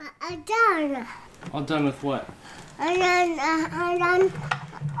I'm done. All done with what? I'm done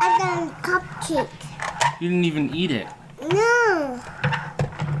cupcake. You didn't even eat it. No.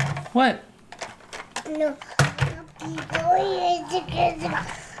 What? No. Cupcake.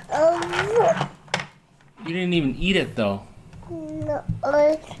 Oh. You didn't even eat it though. No.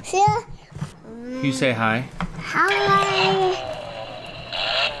 See? You say hi. Hi.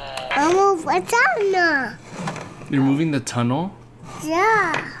 I'm over done. You're moving the tunnel?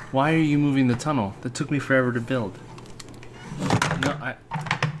 Yeah. Why are you moving the tunnel? That took me forever to build. No, The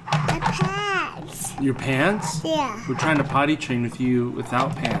pants. Your pants? Yeah. We're trying to potty train with you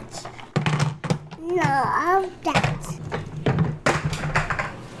without pants. No, I'm that.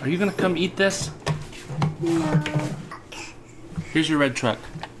 Are you gonna come eat this? No. Here's your red truck.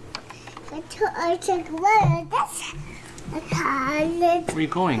 I took one of this. Where are you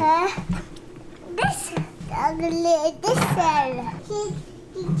going? This ugly. This one.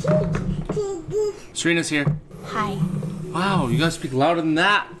 Serena's here. Hi. Wow, you gotta speak louder than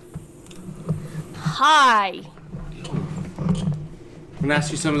that. Hi. I'm gonna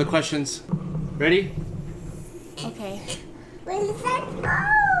ask you some of the questions. Ready? Okay. Where does that go?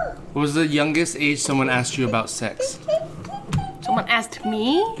 What was the youngest age someone asked you about sex? Someone asked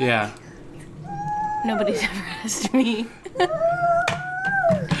me? Yeah. Nobody's ever asked me.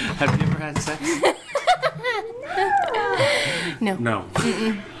 Have you ever had sex? No. No.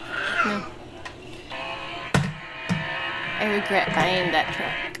 No. I regret buying that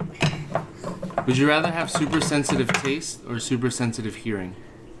truck. Would you rather have super sensitive taste or super sensitive hearing?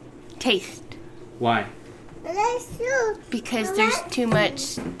 Taste. Why? Let's do. Because there's too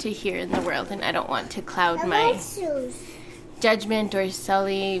much to hear in the world and I don't want to cloud my judgment or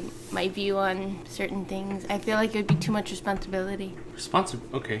sully my view on certain things. I feel like it would be too much responsibility.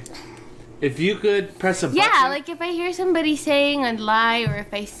 Okay. If you could press a button. Yeah, like if I hear somebody saying a lie or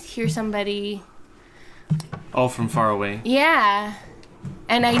if I hear somebody... Oh, from far away. Yeah.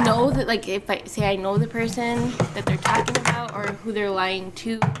 And I know that, like, if I say I know the person that they're talking about or who they're lying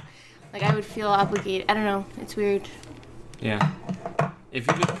to, like, I would feel obligated. I don't know. It's weird. Yeah. If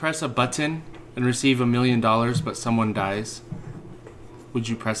you could press a button and receive $1 million, but someone dies, would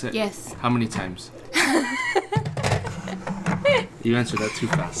you press it? Yes. How many times? You answered that too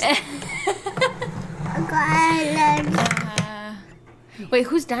fast. Wait,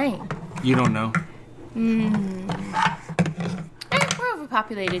 who's dying? You don't know. We're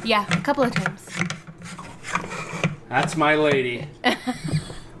overpopulated. Yeah, a couple of times. That's my lady.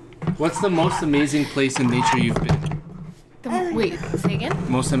 What's the most amazing place in nature you've been? Wait, say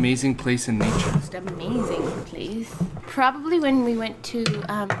again? Most amazing place in nature. Most amazing place. Probably when we went to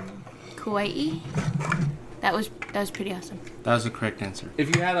Kauai. That was pretty awesome. That was the correct answer.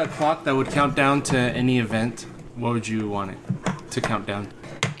 If you had a clock that would count down to any event, what would you want it to count down?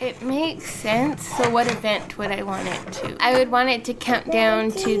 It makes sense. So what event would I want it to? I would want it to count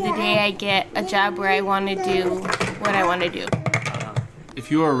down to the day I get a job where I want to do what I want to do. If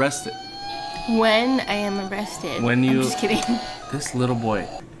you were arrested. When I am arrested. When you... I'm just kidding. This little boy.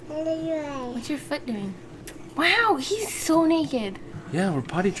 What's your foot doing? Wow, he's so naked. Yeah, we're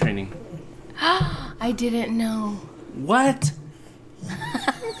potty training. I didn't know. What?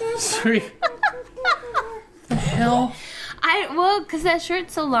 Sorry. The hell? Because that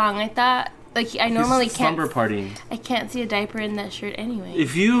shirt's so long, I thought, like, I normally He's can't. slumber partying. I can't see a diaper in that shirt anyway.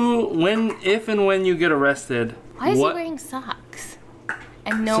 If and when you get arrested. Why is he wearing socks?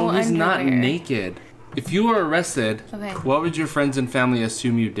 And no so he's underwear? not naked. If you were arrested, Okay. What would your friends and family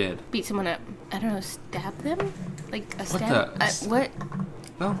assume you did? Beat someone up. I don't know, stab them? Like a What stab? the- What?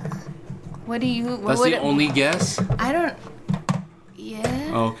 No. What do you... What That's would the only guess? I don't...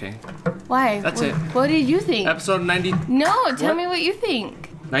 Yeah? Oh, okay. Why? That's it. What did you think? Episode 90, No, tell What? me what you think.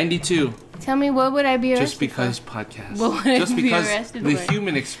 92. Tell me what would I be arrested Just because for? podcast. What would I Just be because arrested the for?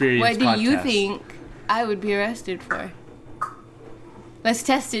 human experience What do podcast. you think I would be arrested for? Let's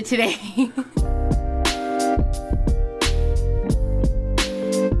test it today.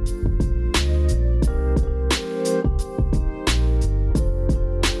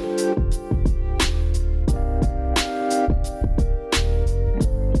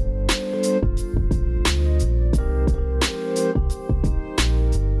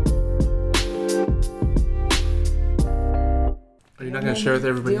 Are you not going to share with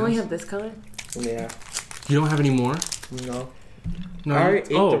everybody Do you only else? have this color? Yeah. You don't have any more? No. No. I already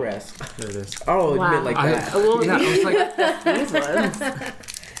ate oh, the rest. There it is. Oh, Wow. you meant like that. Well, Yeah, I was like, these ones.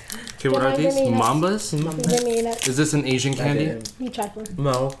 okay, what are these? Mambas? Give me that. Is this an Asian I candy? didn't. You tried one.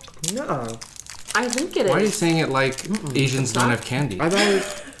 No. No. I think it is. Why are you saying it like Asians don't have candy? I've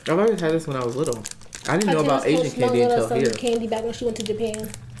always had this when I was little. I didn't know about Asian candy until here. candy back when she went to Japan.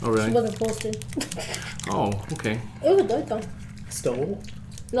 Oh, really? She wasn't supposed to. Oh, okay. It was good though. Stole?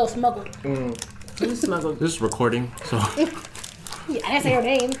 No, smuggled. Who smuggled? This is recording, so Yeah, I didn't say her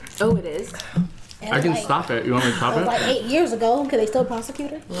name. Oh, it is. It I was can like- stop it. You want me to stop It was like it? 8 years ago. Could they still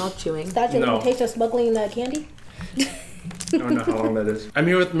prosecute her? We're all chewing. Statute of No. limitation of smuggling candy? I don't know how long that is. I'm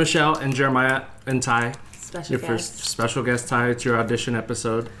here with Michelle and Jeremiah and Ty. Special Your guest. first special guest, Ty. It's your audition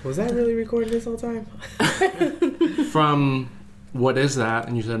episode. Was that really recorded this whole time? From What Is That?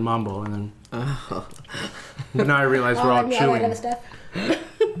 And you said Mambo, and then Oh. now I realize we're all I read other chewing. stuff.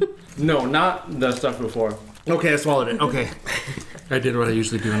 No, not the stuff before. Okay, I swallowed it. Okay. I did what I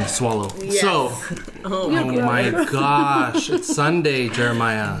usually do and swallow. So, oh my gosh, it's Sunday,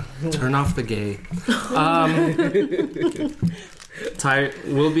 Jeremiah. Turn off the gay. Ty,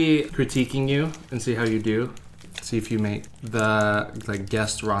 we'll be critiquing you and see how you do. See if you make the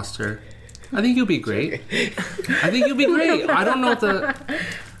guest roster. I think you'll be great. I think you'll be great. I don't know what the...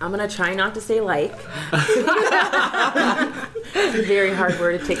 I'm gonna try not to say like. It's a very hard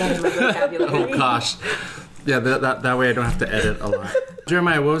word to take out of my vocabulary. Oh gosh. Yeah, that way I don't have to edit a lot.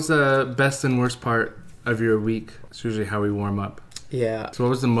 Jeremiah, what was the best and worst part of your week? It's usually how we warm up. Yeah. So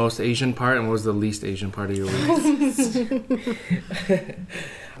what was the most Asian part and what was the least Asian part of your week?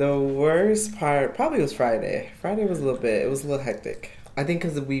 The worst part probably was Friday. Friday was it was a little hectic. I think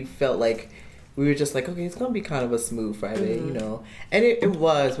because we felt like we were just like, okay, it's gonna be kind of a smooth Friday, you know, and it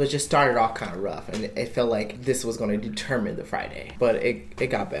was, but just started off kind of rough, and it felt like this was going to determine the Friday, but it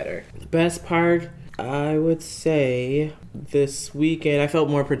got better. Best part, I would say, this weekend I felt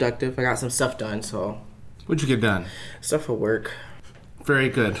more productive. I got some stuff done, so What'd you get done? stuff for work. Very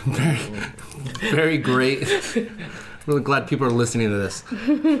good. Very great. Really glad people are listening to this.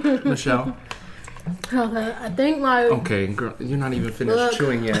 Michelle? Okay, I think my... Okay, girl, you're not even finished Look.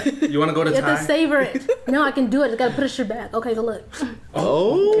 chewing yet. You want to go to You have to Ty? savor it. No, I can do it. I gotta push your back. Okay, so look.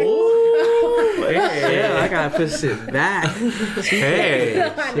 Oh, yeah, I gotta push it back.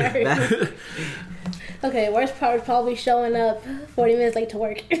 Hey. Okay, worst part was probably showing up 40 minutes late to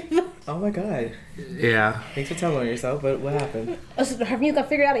work. Oh my god. Yeah. Thanks for telling on yourself, but what happened? Her view got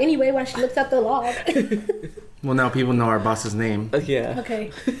figured out anyway when she looks at the log. Well, now people know our boss's name. Yeah.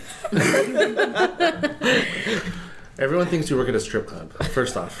 Okay. Everyone thinks we work at a strip club.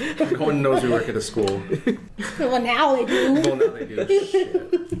 First off, no one knows we work at a school. Well, now they do. Well, now they do.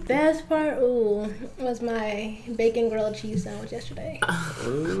 Shit. Best part, was my bacon grilled cheese sandwich yesterday.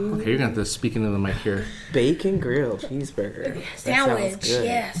 Okay, you're gonna have to speak into the mic here. Bacon grilled chezeburger. That Sandwich, sounds good.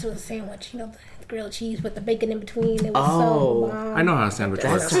 yes, it was a sandwich. You know, the grilled cheese with the bacon in between. It was Oh, so bomb. I know how a sandwich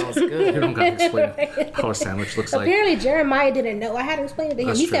That works. sounds You good. don't gotta explain how a sandwich looks like. Apparently, Jeremiah didn't know. I had to explain it to him.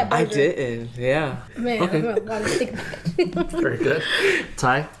 That's He true. said I burger. didn't. Yeah. Man, Okay. I'm gonna think about it. Very good.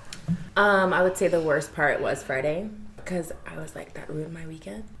 Ty? I would say the worst part was Friday because I was like, that ruined my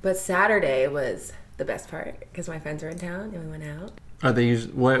weekend. But Saturday was the best part because my friends were in town and we went out. Are they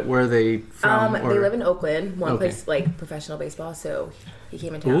where are they from? They live in Oakland. One Okay. plays like professional baseball, so he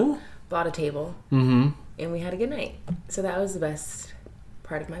came in town, Ooh. bought a table, Mm-hmm. and we had a good night. So that was the best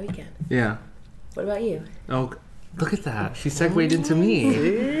part of my weekend. Yeah. What about you? Oh, look at that. She segued into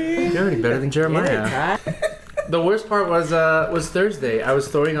me. You're already better than Jeremiah. The worst part was Thursday. I was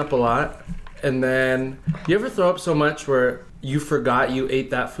throwing up a lot, and then you ever throw up so much where you forgot you ate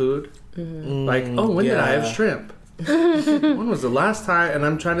that food? Like, oh, when did I have yeah. shrimp? When was the last time? And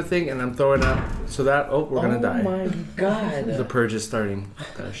I'm trying to think, and I'm throwing up. So that we're gonna die. Oh my god. The purge is starting.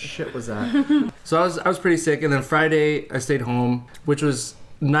 What the shit was that? So I was pretty sick, and then Friday I stayed home, which was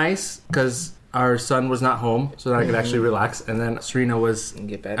nice because our son was not home, so that I could actually relax. And then Serena was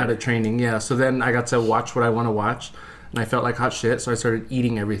Get better. at a training, yeah. So then I got to watch what I want to watch, and I felt like hot shit, so I started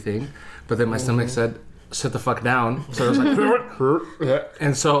eating everything. But then my stomach said, "Sit the fuck down." So I was like,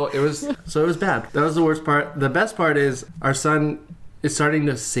 and so it was bad. That was the worst part. The best part is our son is starting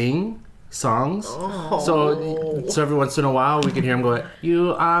to sing songs. So every once in a while we can hear him go,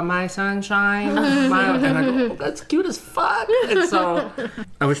 "You are my sunshine," and I go, "Oh, that's cute as fuck." And so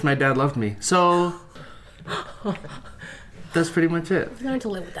I wish my dad loved me. So that's pretty much it. Learn to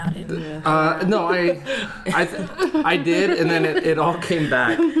live without it. No, I did, and then it all came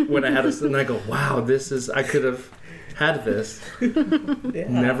back when I had a, and I go, "Wow, I could have had this."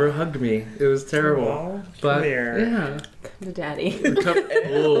 Never hugged me. It was terrible. Aw, But come here. yeah. The daddy.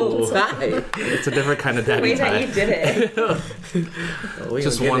 Whoa. Ty. It's a different kind of The daddy way that you tie. did it. We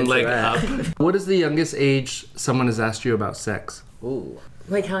Just gonna get one into leg that. up. What is the youngest age someone has asked you about sex? Ooh.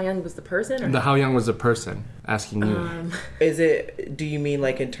 Like how young was the person? Or? How young was the person asking you? Is it? Do you mean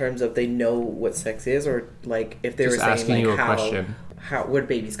like in terms of they know what sex is, or like if they Just were saying asking like you a how question. where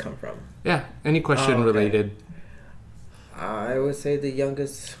babies come from? Yeah, any question okay. related. I would say the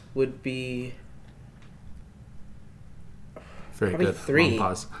youngest would be Very probably good. 3. Long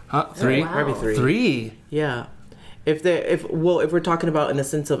pause. Huh? 3? wow. Probably 3. 3? Yeah. If we're talking about in the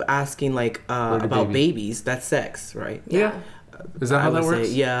sense of asking like about babies, that's sex, right? Yeah. Is that I how that would say,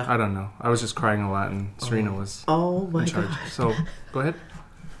 works? yeah. I don't know. I was just crying a lot, and Serena was Oh my in charge. god. So go ahead.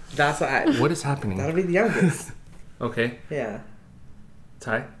 That's what What is happening? that'll be the youngest. Okay, Yeah.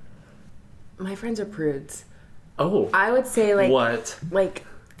 Ty. My friends are prudes. Oh, I would say like what? like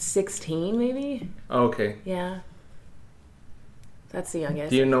 16 maybe. Oh, okay. Yeah. That's the youngest.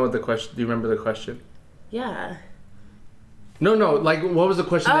 Do you know what the question? Do you remember the question? Yeah. No. Like, what was the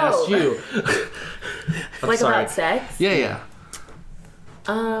question they asked you? I'm Like sorry. about sex? Yeah.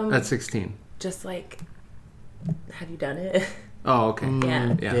 Um At 16. just like have you done it? Oh, okay.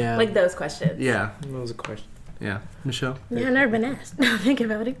 Yeah. Yeah. Like those questions. Yeah. That was a question. Yeah. Michelle. Yeah, I've never been asked. Now think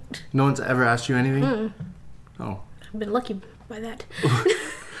about it. No one's ever asked you anything. Oh, I've been lucky by that.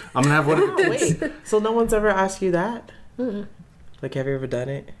 I'm gonna have one of the kids. Wait. So no one's ever asked you that? Like, have you ever done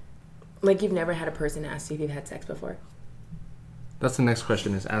it? Like you've never had a person ask you if you've had sex before. That's the next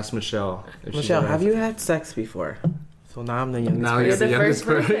question. Is ask Michelle. If she's Michelle, ever have asked- you had sex before? So now I'm the youngest. Now you're person. the youngest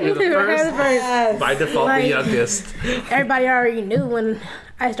first person. You're the first. First, By default, the Like- youngest. everybody already knew when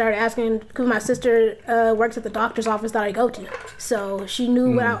I started asking because my sister works at the doctor's office that I go to, so she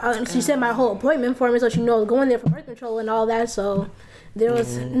knew what she set my whole appointment for me, so she knew I was going there for birth control and all that. So there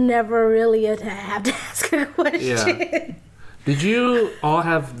was never really a to have to ask a question. Yeah. Did you all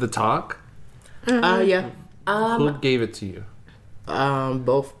have the talk? Yeah. Who gave it to you?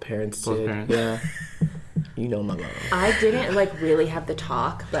 Both parents Both did. parents. Yeah. You know my mom. I didn't like really have the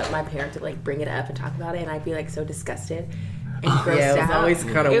talk, but my parents would like bring it up and talk about it, and I'd be like so disgusted and grossed Yeah, it was out. always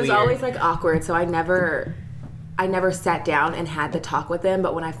kind of It weird. was always like awkward, so I never sat down and had the talk with them.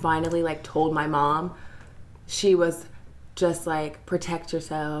 But when I finally like told my mom, she was just like protect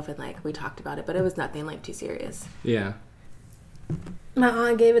yourself, and like we talked about it, but it was nothing like too serious. Yeah. My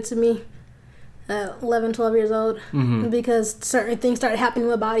aunt gave it to me at 11, 12 years old because certain things started happening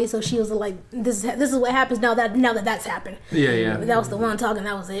in my body. So she was like, "This is what happens now that that's happened." Yeah. That was the one talking.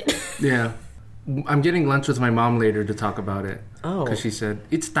 That was it. Yeah. I'm getting lunch with my mom later to talk about it. Oh. Because she said,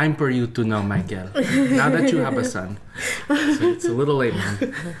 it's time for you to know, Michael. Now that you have a son. So it's a little late,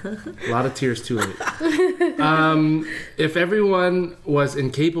 man. A lot of tears too late. If everyone was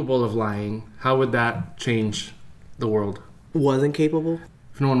incapable of lying, how would that change the world? Wasn't capable,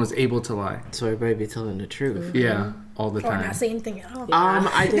 If no one was able to lie. so everybody be telling the truth. Yeah, all the Or time. not say anything at all.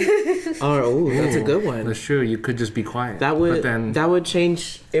 I did. Oh, that's a good one. That's true. You could just be quiet. That would But then, that would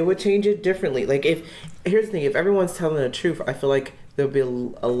change. It would change it differently. Like if here's the thing: if everyone's telling the truth, I feel like there'll be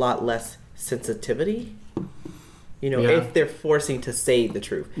a lot less sensitivity. You know, Yeah. if they're forcing to say the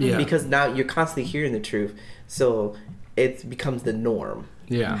truth, Yeah. because now you're constantly hearing the truth, so it becomes the norm.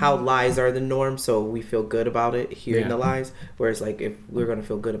 yeah. How lies are the norm, so we feel good about it hearing Yeah. the lies. Whereas, like, if we're gonna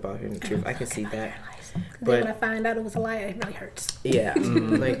feel good about hearing the truth, I can see that. Then But when I find out it was a lie, it really hurts. yeah,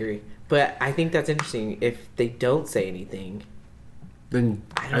 I agree. But I think that's interesting. If they don't say anything, Then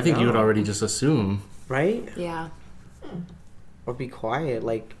I I think you would know. already just assume. right? Yeah. Or be quiet,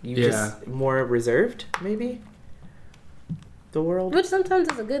 like you Yeah. just more reserved, maybe. The world. Which sometimes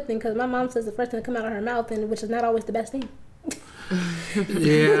is a good thing because my mom says the first thing that come out of her mouth, and which is not always the best thing.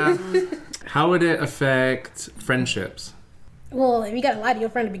 Yeah. How would it affect friendships? Well, if you gotta lie to your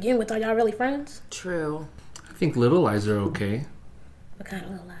friend to begin with, are y'all really friends? True. I think little lies are okay. What kind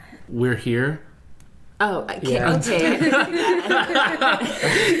of little lie? We're here. Oh, I can't. Yeah. Okay.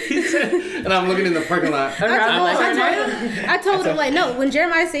 And I'm looking in the parking lot. I told him like, no. When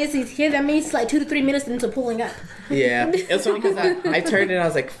Jeremiah says he's here, that means like 2 to 3 minutes into pulling up. Yeah. It's funny because I turned and I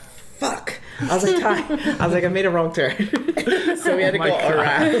was like, fuck. I was like, Ty. I was like, I made a wrong turn. So we had to Oh my go God.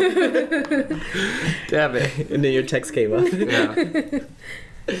 around. Damn it. And then your text came up. Yeah.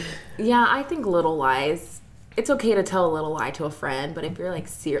 Yeah, I think little lies. It's okay to tell a little lie to a friend, but if you're like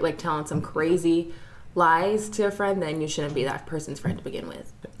like telling some crazy lies to a friend, then you shouldn't be that person's friend to begin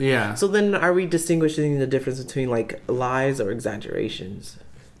with. Yeah. So then are we distinguishing the difference between like lies or exaggerations?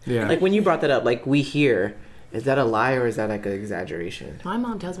 Yeah. Like when you brought that up, like we hear, is that a lie or is that like an exaggeration? My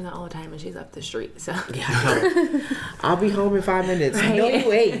mom tells me that all the time when she's up the street. So I'll be home in 5 minutes. No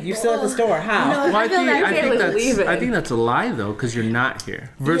way. You still at the store. How? Well, I think, I can't believe it. I think that's a lie though, because you're not here.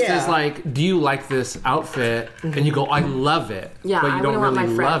 Versus Yeah. like, do you like this outfit? And you go, I love it. yeah, but you I don't wouldn't want really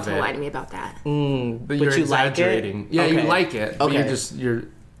my friend love to it. lie to me about that. But you're you like it? exaggerating. Yeah, you Okay. like it. But Okay. you're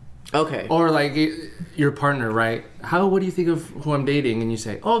Okay. or like your partner, right? What do you think of who I'm dating? And you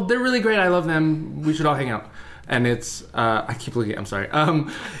say, oh, they're really great. I love them. We should all hang out. And it's I keep looking. I'm sorry.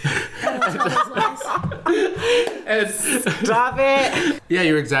 And Stop it. yeah,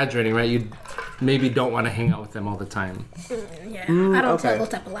 you're exaggerating, right? You maybe don't want to hang out with them all the time. Yeah, I don't tell okay. those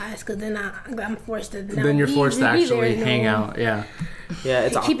type of lies because then I'm forced to. Then you're forced to actually hang out. Yeah. Yeah,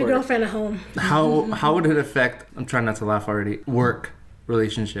 it's Keep your awkward. girlfriend at home. How would it affect? I'm trying not to laugh already. Work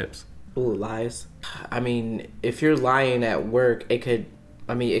relationships. Ooh, lies. I mean, if you're lying at work, it could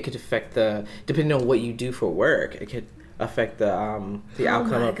affect depending on what you do for work, it could affect the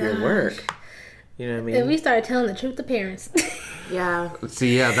outcome my of your gosh. work. You know what I mean? If we started telling the truth to parents. Yeah.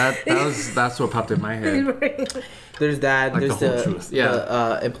 See, yeah, that's what popped in my head. There's that. Like There's the whole truth. Yeah.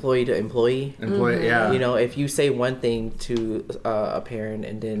 the employee to employee. Employee, yeah. You know, if you say one thing to a parent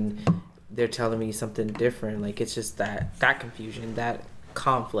and then they're telling me something different, like it's just that confusion, that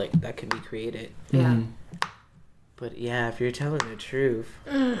conflict that can be created. Yeah. But yeah, if you're telling the truth,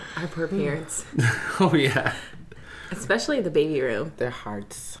 Our poor parents. Oh yeah. Especially the baby room. their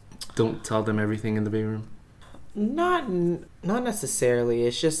hearts. Don't tell them everything in the baby room. Not necessarily.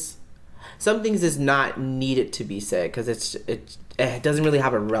 It's just some things is not needed to be said because it doesn't really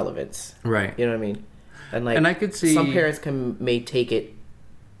have a relevance. Right. You know what I mean? And I could see some parents may take it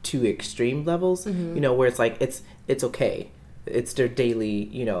to extreme levels. You know, where it's like it's okay. It's their daily.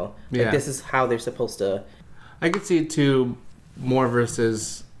 You know, like Yeah. this is how they're supposed to. I could see it too more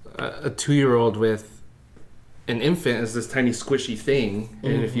versus a 2-year-old with an infant is this tiny squishy thing,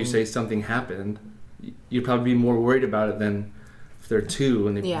 and if you say something happened, you'd probably be more worried about it than if they're 2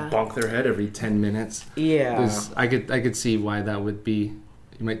 and they Yeah. bonk their head every 10 minutes. Yeah. 'Cause I could see why that would be.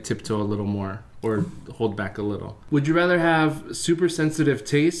 You might tiptoe a little more or hold back a little. Would you rather have super sensitive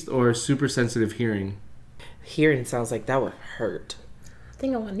taste or super sensitive hearing? Hearing sounds like that would hurt. I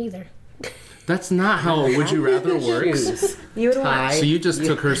think I want neither. That's not how a Would You Rather works. Choose. You would want. So you just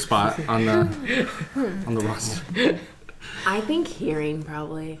took her spot on the roster. I think hearing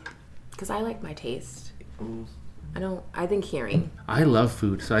probably, because I like my taste. I think hearing. I love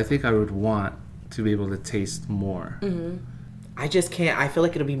food, so I think I would want to be able to taste more. I just can't. I feel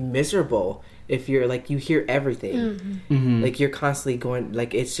like it'll be miserable if you're like you hear everything. Like you're constantly going.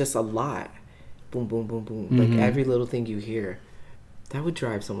 Like it's just a lot. Boom, boom, boom, boom. Like every little thing you hear, that would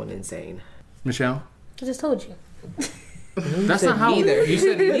drive someone insane. Michelle? I just told you. That's said not how neither. you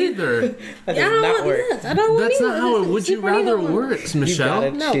said neither. That I does don't not want work. this. I don't want That's either. not how a This is Would You super Rather neither. works, You Michelle.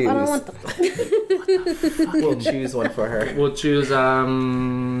 gotta No, choose. I don't want them. We'll choose one for her. We'll choose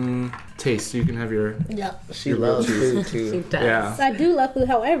taste. So you can have your Yeah. She loves food She too. does. yeah. I do love food.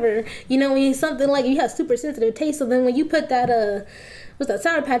 However, you know, when you something like you have super sensitive taste, so then when you put that what's that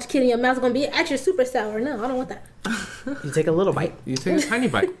Sour Patch Kid in your mouth, it's gonna be actually super sour. No, I don't want that. You take a little bite. You take a tiny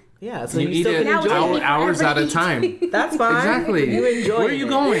bite. Yeah, so You you eat still it can enjoy hour- it. hours at a Eat. time. That's fine. Exactly. You enjoy Where are you it.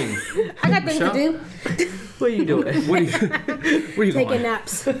 going? I got things Michelle? to do. What are you doing? Where are you Taking going?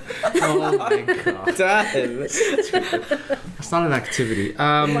 naps. Oh my god. Done. It's not an activity.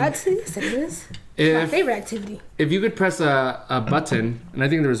 What? Yes, it is. My If favorite activity. if you could press a button, and I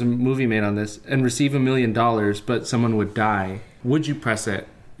think there was a movie made on this, and receive $1 million, but someone would die, would you press it?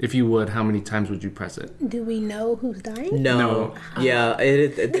 If you would, how many times would you press it? Do we know who's dying? No. Yeah, I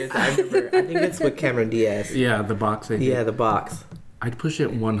remember. I think it's with Cameron Diaz. Yeah, the box. I think. Yeah, the box. I'd push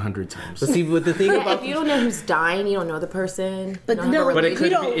it 100 times. But see, what the thing Yeah, about if you don't know who's dying, you don't know the person. But you don't no, have a But it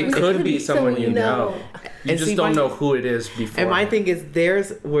could don't- be, it could be someone you know. You And just see, don't my- know who it is before. and my thing is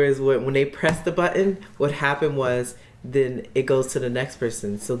theirs. Whereas when they press the button, what happened was then it goes to the next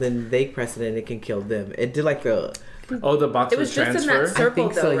person. So then they press it and it can kill them. It did like a. Oh, the box It was just in transfer. that circle,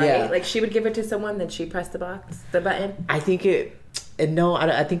 think so, though, right? yeah. Like she would give it to someone, then she pressed the button. I think it. And no,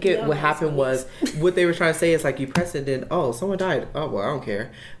 I think it. Yeah, What happened was what they were trying to say is like you press it, then someone died. Oh well, I don't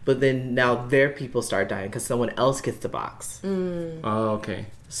care. But then now their people start dying because someone else gets the box. Oh, okay.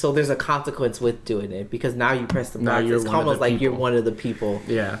 So there's a consequence with doing it because now you press the Now box. you're It's one of almost the like you're people. one of the people.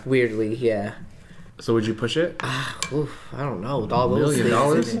 Yeah. Weirdly, yeah. So would you push it? Oof, I don't know. With all those $1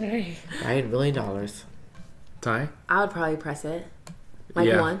 million? things in it. Right, $1 million. Ty? I would probably press it. Like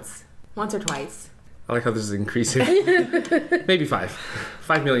Yeah. once or twice. I like how this is increasing. Maybe 5.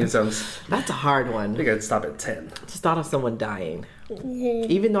 5 million sounds. That's a hard I one. think I'd stop at 10. Just thought of someone dying. Yeah.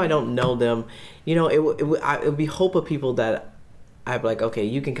 Even though I don't know them, you know, it would be hope of people that I'd be like, okay,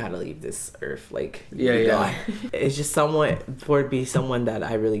 you can kind of leave this earth. Like, Yeah, you yeah. go. It's just someone, for it to be someone that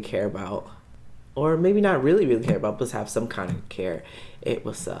I really care about. Or maybe not really, really care about, but have some kind of care. It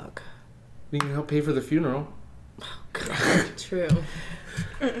will suck. You can help pay for the funeral. True.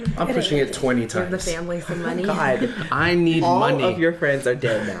 I'm pushing it 20 Give the times. family some money. God, I need all money. of your friends are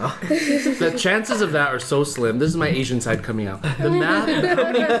dead now. The chances of that are so slim. This is my Asian side coming out. The math of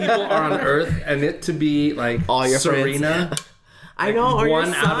how many people are on Earth and it to be like All your Serena. I know, or your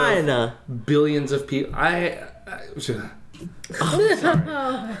one out son. of billions of people.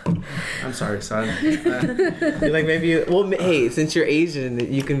 I'm sorry, son. You're like maybe. Well, hey, since you're Asian,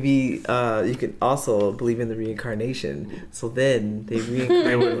 you can be. You can also believe in the reincarnation. So then they They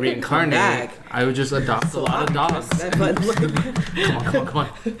reincarnate. would reincarnate. Back. I would just adopt a lot of dogs. Come on.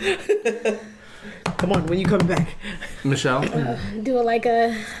 Come on, when you coming back? Michelle? Do it like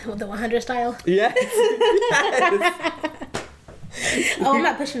the 100 style. Yes. Oh, I'm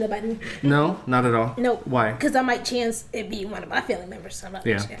not pushing the button. No, not at all. Nope. Why? Because I might chance it be one of my family members. So I'm not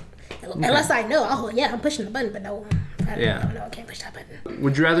Yeah. pushing it. Unless I know, oh yeah, I'm pushing the button, but no, I don't know, I can't push that button.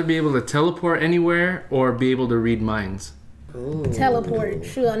 Would you rather be able to teleport anywhere or be able to read minds? Teleport.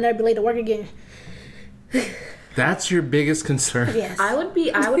 Shoot, I'll never be late to work again. That's your biggest concern. Yes. I would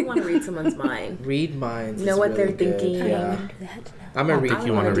want to read someone's mind. Read minds. Know is what really they're thinking. good. Yeah. do that. I'm gonna read. I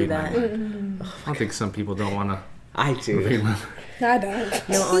You want want to to do read that. minds? I don't think some people don't want to I do. read minds. I don't.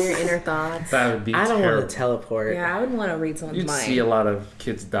 Know all your inner thoughts. That would be I don't terrible. want to teleport. Yeah, I would want to read someone's You'd mind. see a lot of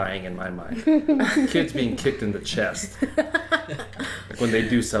kids dying in my mind. Kids being kicked in the chest. Like when they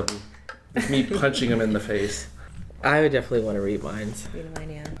do something. It's me punching them in the face. I would definitely want to read minds. Read a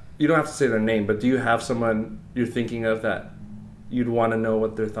mind, yeah. You don't have to say their name, but do you have someone you're thinking of that you'd want to know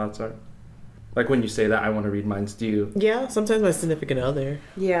what their thoughts are? Like when you say that, I want to read minds, do you? Yeah, sometimes my significant other.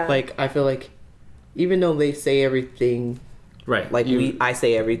 Yeah. Like I feel like, even though they say everything, Right. like you, I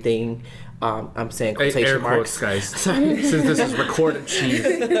say everything. I'm saying air quotation quotes, marks. guys. Sorry. Since this is recorded, cheese.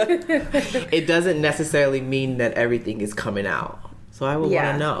 It doesn't necessarily mean that everything is coming out. So I would Yeah.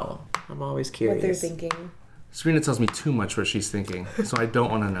 want to know. I'm always curious. What they're thinking. Serena tells me too much what she's thinking, so I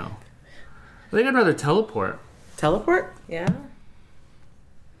don't want to know. I think I'd rather teleport. Teleport? Yeah.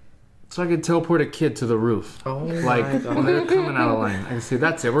 So I could teleport a kid to the roof. Oh Like my God. when they're coming out of line. I can say,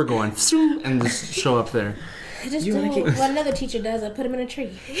 that's it, we're going. And just show up there. Just You do wanna what another teacher does. I put him in a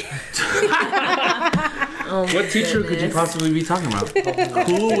tree. What teacher could you possibly be talking about?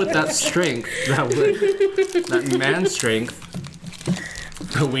 Who with that strength, that man strength?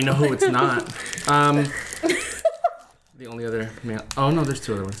 We know who it's not. The only other man. Oh no, there's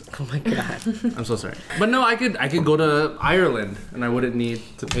two other ones. Oh my God. I'm so sorry. But no, I could go to Ireland and I wouldn't need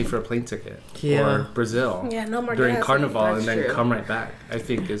to pay for a plane ticket. Yeah. Or Brazil. Yeah, no more During gas. Carnival That's and then true. come right back. I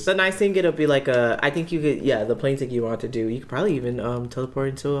think is The nice thing, it'll be like I think you could, the plane ticket you want to do, you could probably even teleport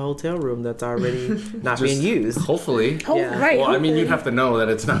into a hotel room that's already not just- being used. hopefully. Oh, Yeah. right. Well, I mean, you'd hopefully. have to know that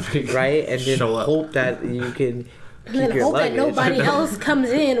it's not being Right? And then show up. hope that you can And then keep your hope luggage. that nobody else comes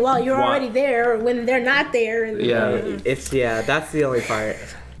in while you're Why? already there when they're not there. And Yeah. That's the only part.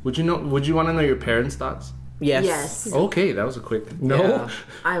 Would you want to know your parents' thoughts? Yes. Yes. Okay, that was a quick no. Yeah.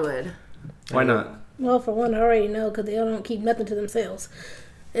 I would. Why not? Well, for one, I already know because they don't keep nothing to themselves.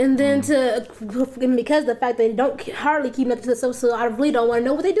 And then and because the fact they don't hardly keep nothing to themselves, so I really don't want to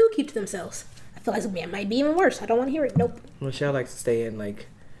know what they do keep to themselves. I feel like it might be even worse. I don't want to hear it. Nope. Michelle likes to stay in like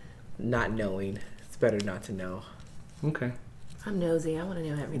not knowing. It's better not to know. Okay. I'm nosy. I want to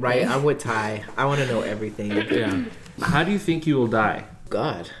know everything. Right? I'm with Ty. I want to know everything. Yeah. How do you think you will die?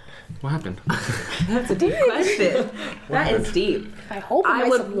 God. What happened? That's a deep question. That is deep. I hope I it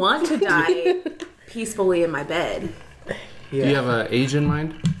would might- want to die peacefully in my bed. Yeah. Do you have an age in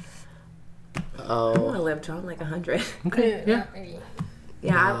mind? I want Oh. to live till I'm like 100. Okay. Yeah.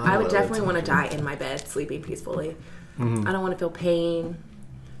 Yeah, I would No, definitely it's want to die in my bed, sleeping peacefully. Mm-hmm. I don't want to feel pain.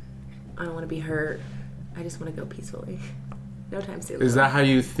 I don't want to be hurt. I just want to go peacefully. No time soon. Is that how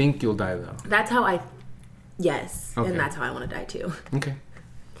you think you'll die though? That's how I. Yes, Okay. and that's how I want to die too. Okay.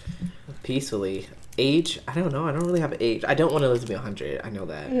 Peacefully. Age? I don't know. I don't really have an age. I don't want to live to be 100. I know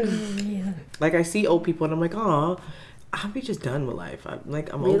that. Like, I see old people and I'm like, oh, I'll be just done with life. I'm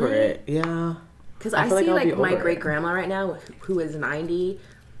over Really? it. Yeah. Because I I feel like see I'll like be my over it. great grandma right now, who is 90,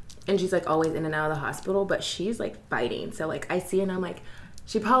 and she's like always in and out of the hospital, but she's like fighting. So like I see her and I'm like,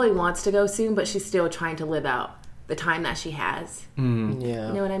 she probably wants to go soon, but she's still trying to live out the time that she has. Yeah.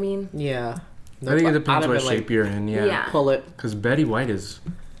 You know what I mean? Yeah. I think it I'd depends have what been like, shape you're in. Yeah. Yeah. pull it. Because Betty White is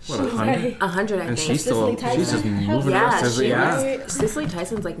what 100, 100, I and think. she's still Cicely she's just Tyson. moving yeah, around. she Yeah. was. Cicely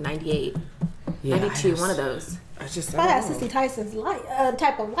Tyson's like 98, Yeah, 92, one of those. I just, If I had Sissy Tyson's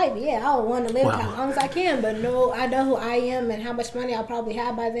type of life, yeah, I would want to live Wow. as long as I can. But no, I know who I am and how much money I'll probably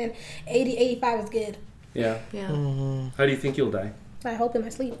have by then. 80, 85 is good. Yeah. Yeah. How do you think you'll die? I hope in my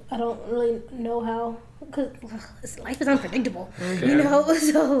sleep. I don't really know how, because life is unpredictable. Okay. You know,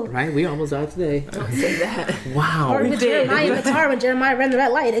 so. Right? We almost out today. Don't say that. Wow. Or with Jeremiah, it's hard when Jeremiah ran the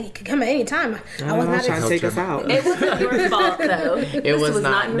red light. It could come at any time. I was not trying to take us out. It wasn't your fault though. It was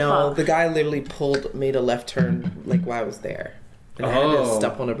not. your No, fault. the guy literally made a left turn like while I was there. And I had to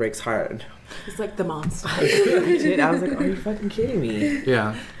step on the brakes hard. It's like the monster. I did. I was like, are you fucking kidding me?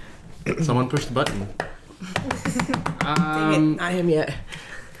 Yeah. Someone pushed the button. Dang it, not him yet.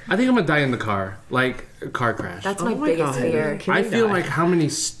 I think I'm gonna die in the car, like a car crash. That's my my biggest God. fear. Can I we feel die? like how many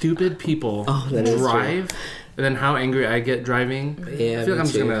stupid people that is drive, and then how angry I get driving. Yeah, I feel like me I'm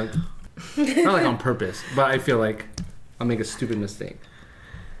just too. gonna, not like on purpose, but I feel like I'll make a stupid mistake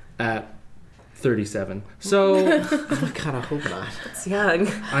at 37. So I kind of hope not. It's young.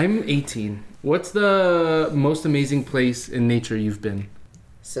 I'm 18. What's the most amazing place in nature you've been?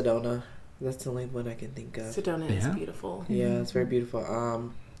 Sedona. That's the only one I can think of. Sedona is Yeah? beautiful. Yeah, it's very beautiful.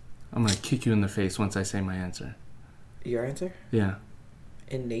 I'm gonna kick you in the face once I say my answer. Your answer? Yeah.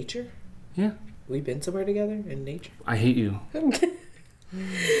 In nature? Yeah. We've been somewhere together in nature? I hate you.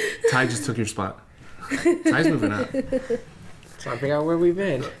 Ty just took your spot. Ty's moving up. Trying to figure out where we've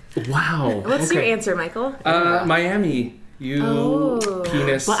been. Wow. What's your answer, Michael? Miami. You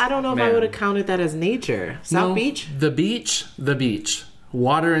penis. But I don't know if I man. would have counted that as nature. South No, Beach? The beach. The beach.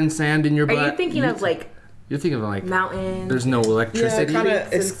 Water and sand in your Are butt. you thinking of like You're thinking of like mountains? there's no Yeah, electricity. kind of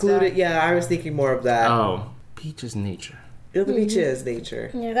and excluded. stuff. Yeah, I was thinking more of that. Oh, beach is nature. The beach is nature.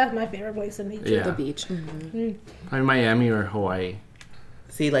 Yeah, that's my favorite place in nature. Yeah. The beach. Like Miami or Hawaii.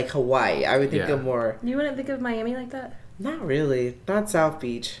 See, like Hawaii, I would think Yeah. of more. You wouldn't think of Miami like that? Not really. Not South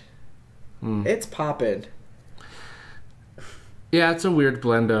Beach. It's poppin'. Yeah, it's a weird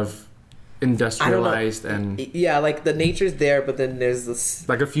blend of industrialized and Yeah, like the nature's there, but then there's this.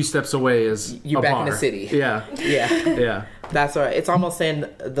 like a few steps away is You're a back bar. in the city. Yeah, Yeah, yeah. that's right. It's almost saying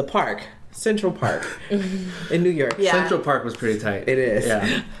the park, Central Park, in New York. Yeah. Central Park was pretty tight. It is.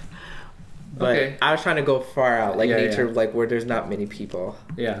 Yeah, But Okay. I was trying to go far out, like Yeah, nature, yeah. like where there's not many people.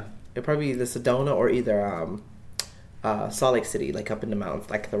 yeah. It'd probably be the Sedona or either Salt Lake City, like up in the mountains,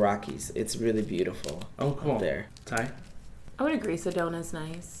 like the Rockies. It's really beautiful. Oh, cool. Up there. Ty. I would agree. Sedona's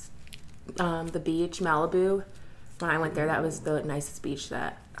nice. The beach, Malibu. When I went there, that was the nicest beach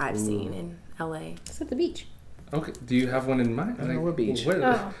that I've seen in LA. It's at the beach. Okay. Do you have one in mind? I don't know what beach. What-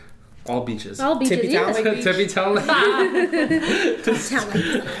 Oh. All beaches. All beaches, Tippy Town yeah. Lake Beach? Tippy Town Lake. Sound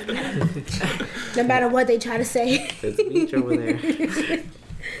like no matter what they try to say. There's a beach over there.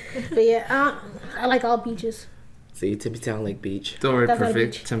 But yeah, I like all beaches. See, Tippy Town Lake Beach. Don't worry, That's not a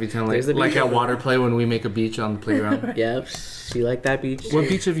perfect. beach. Tippy Town Lake. There's a Like beach at over water play when we make a beach on the playground. Yep, she liked that beach. What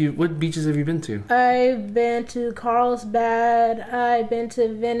beaches have you been to? I've been to Carlsbad. I've been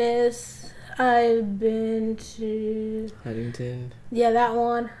to Venice. I've been to Huntington. that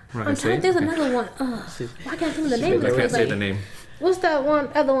one. Right, I'm see? trying. There's Okay. another one. I can't think of the name of I it. can't say Like, the name. what's that one?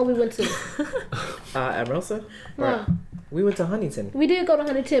 Other one we went to? Emeralsa? No, We went to Huntington. we did go to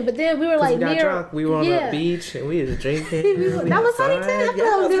Huntington, but then we were 'Cause like we got near. drunk. We were on yeah. the beach and we was drinking. That was Huntington. I Yeah, thought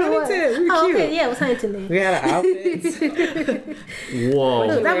it was different one. Huntington. We were Oh, cute. okay, yeah, it was Huntington then. We had our outfits. Whoa.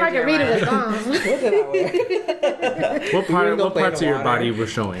 That wear, margarita was Jeremiah? gone. What did I wear? What gonna go play in parts the of your water. body were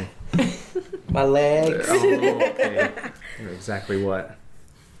showing? My legs. Oh, okay. I know exactly what.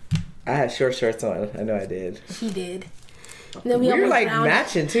 I had short shorts on. I know I did. She did. And then We were almost like drowned.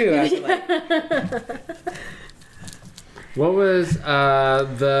 matching too. I was like, What was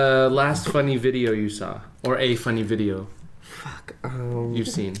the last funny video you saw? Or a funny video fuck. you've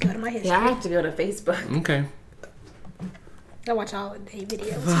seen? Go to my history. Yeah, I have to go to Facebook. Okay. I watch all the day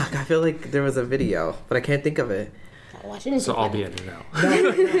videos. Fuck. I feel like there was a video, but I can't think of it. I watch anything. So I'll be edited out.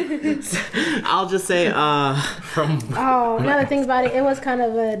 I'll just say, From Oh, now that I think about it, it was kind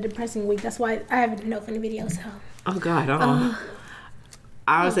of a depressing week. That's why I haven't no funny videos. So. oh god.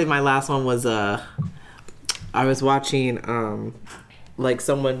 I would say my last one was I was watching like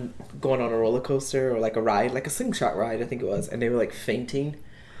someone going on a roller coaster or like a ride, like a slingshot ride, I think it was, and they were like fainting.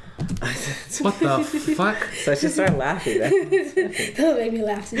 what the fuck? So I just started laughing. That made me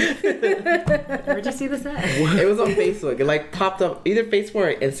laugh. Where'd you see this at? It was on Facebook. It like popped up either Facebook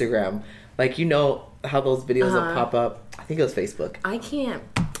or Instagram. Like you know how those videos will pop up. I think it was Facebook. I can't.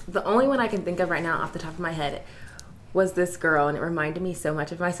 The only one I can think of right now off the top of my head was this girl, and it reminded me so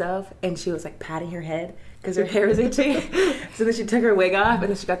much of myself. And she was like patting her head because her hair was itchy. So then she took her wig off, and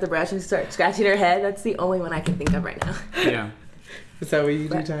then she got the brush and started scratching her head. That's the only one I can think of right now. Yeah. Is that what you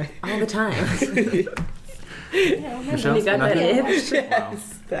do, Ty? All the time. Michelle? You got that Nothing? itch?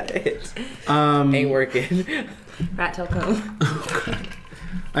 Yes, that it. Um, Ain't working. Rat tail comb.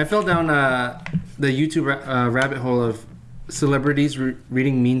 I fell down the YouTube rabbit hole of celebrities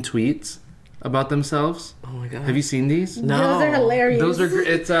reading mean tweets about themselves. Oh my god. Have you seen these? No. Those are hilarious. Those are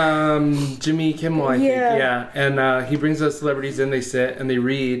it's Jimmy Kimmel, I think. Yeah. And he brings those celebrities in, they sit and they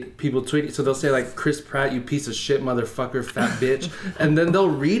read people tweet. So they'll say like, Chris Pratt, you piece of shit motherfucker, fat bitch. And then they'll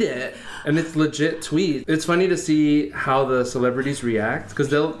read it and it's legit tweet. It's funny to see how the celebrities react because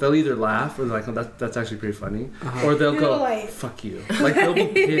they'll either laugh or they're like, oh, that's actually pretty funny. Or they'll go, like, fuck you. Like they'll be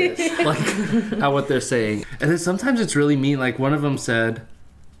pissed like at what they're saying. And then sometimes it's really mean. Like one of them said,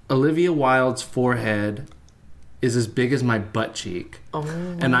 Olivia Wilde's forehead is as big as my butt cheek,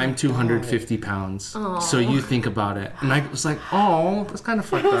 and I'm 250 pounds. So you think about it. And I was like, oh, that's kind of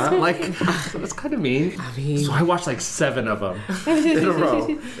fucked up. Like, that's kind of mean. I mean, so I watched like 7 of them in a row.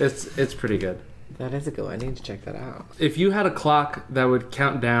 It's pretty good. that is a good one. I need to check that out. If you had a clock that would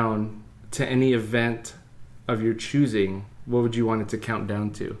count down to any event of your choosing, what would you want it to count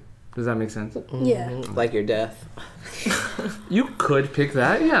down to? Does that make sense? Yeah. Like your death. You could pick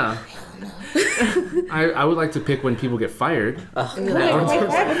that, yeah. I would like to pick when people get fired. Wait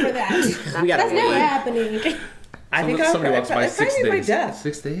forever for that. We gotta That's never wait. happening. I think somebody walks by it's 6 probably my days. death.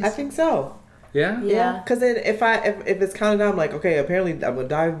 6 days? I think so. Yeah? Yeah. Because then if it's counted down, I'm like, okay, apparently I'm gonna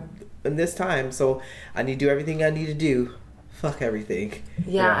die in this time, so I need to do everything I need to do. Fuck everything.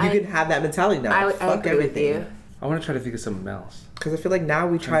 Yeah. You can have that mentality now. I Fuck agree everything. with you. I want to try to think of something else. Because I feel like now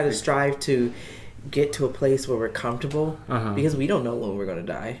we try to strive to get to a place where we're comfortable because we don't know when we're gonna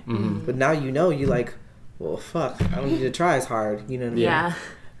die. But now you're like, well, fuck, I don't need to try as hard. You know what I mean? Yeah.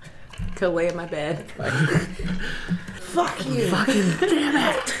 Could lay in my bed. Fuck you.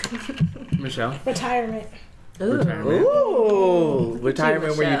 Michelle? Retirement. Retirement. Ooh,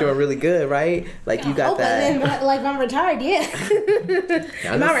 retirement where you're doing really good, right? Like you got Oh, but then, like, if I'm retired, yeah.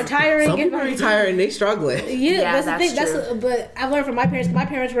 Am I retiring? Some people retire and they struggling. Yeah, that's the thing. true. But I've learned from my parents. My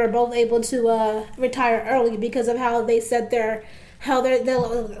parents were both able to retire early because of how they set they're called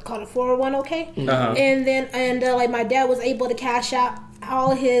a 401k, and like my dad was able to cash out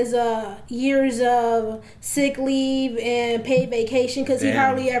all his years of sick leave and paid vacation because he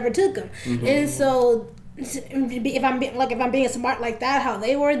hardly ever took them, and so. If I'm being smart like that, how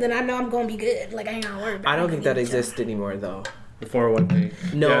they were, then I know I'm gonna be good. Like I ain't gonna worry about it. I don't think that exists anymore, though. The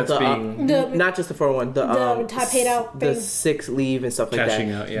 401k. No, yeah, it's the, being not just the 401, the paid out the thing. 6 leave and stuff like Cashing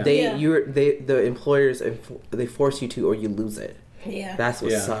that. out, yeah. The employers they force you to, or you lose it. Yeah. That's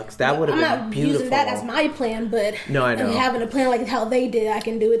what sucks. That would have I'm been not beautiful. using that as my plan, but No, I know. having a plan like how they did, I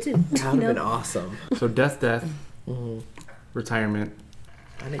can do it too. That would have been awesome. so death, retirement.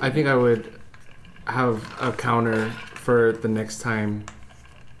 I think I would have a counter for the next time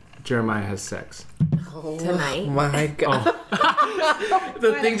Jeremiah has sex. Tonight. My God.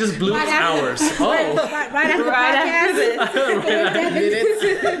 The thing just blew its hours. Oh, Right after the podcast.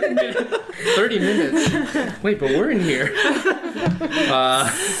 30 minutes. Wait, but we're in here.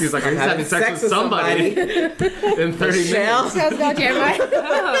 He's like, I'm having sex with somebody in 30 Michelle? minutes. Let's go, Jeremiah.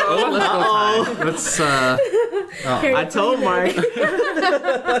 Oh, let's go time. Let's, I told Mark.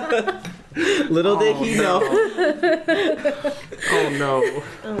 Little did he know. oh no.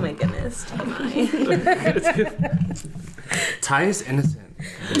 Oh my goodness. TMI. Ty is innocent.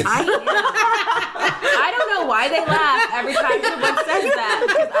 I don't know why they laugh every time someone says that,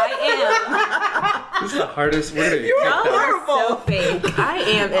 because I am. This is the hardest. We're gonna get Y'all kicked out. are so fake. I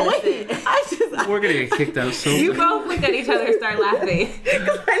am innocent. We're gonna get kicked out so You bad. both look at each other and start laughing. I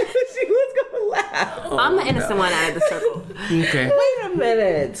knew she was going to laugh. I'm the innocent one out of the circle. Okay. Wait a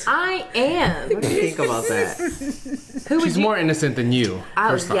minute. I am. What do you think about that? Who would She's you? more innocent than you.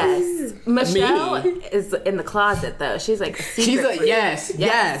 Yes. Michelle is in the closet though. She's like a secret She's a freak.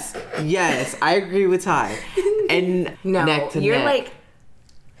 yes. I agree with Ty. And No, neck to you're neck.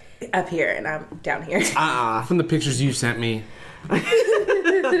 like up here and I'm down here. From the pictures you sent me,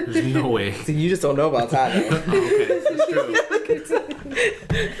 there's no way. See, you just don't know about Ty. Though. Okay, it's true.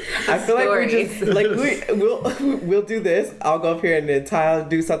 I feel like we Stories. just like we'll do this. I'll go up here and then Ty will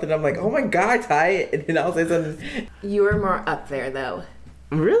do something. I'm like, oh my God, Ty, and then I'll say something. You were more up there though.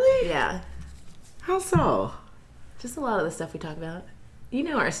 Really? Yeah. How so? Just a lot of the stuff we talk about. You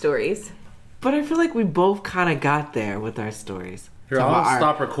know our stories. But I feel like we both kind of got there with our stories. Here, I'll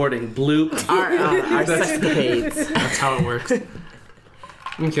stop recording. Bloop. Our sexcapades. That's how it works.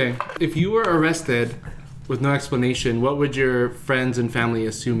 Okay. If you were arrested with no explanation, what would your friends and family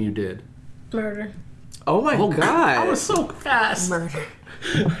assume you did? Murder. Oh my God. I was so fast. Murder.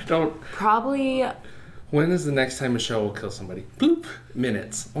 Don't. Probably. When is the next time Michelle will kill somebody? Bloop.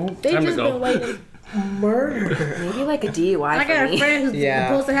 Minutes. Oh, They time to just go. been waiting. Murder. Maybe like a DUI I for got me. a friend who's Yeah.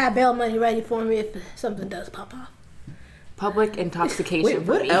 supposed to have bail money ready for me if something does pop off. Public intoxication Wait,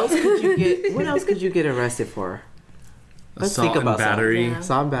 for what me. else could you get? What else could you get arrested for? Let's assault think and about battery, Yeah.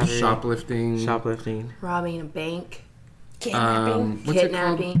 Assault and battery. shoplifting, Robbing a bank, Kidnapping, what's it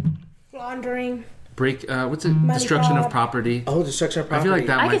called? kidnapping. laundering. What's it? Destruction of fraud. property. Oh, destruction of I property. feel like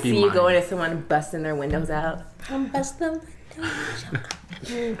that I might could be see you mine. going to someone and busting their windows out. Bust them.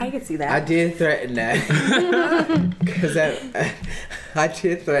 I could see that. I did threaten that. Because I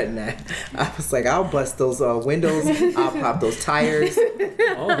did threaten that. I was like, I'll bust those windows. I'll pop those tires.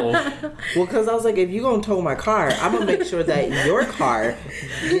 Oh, Well, because I was like, if you going to tow my car, I'm going to make sure that your car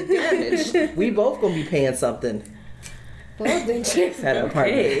get damaged. We both going to be paying something Well, then shit. at an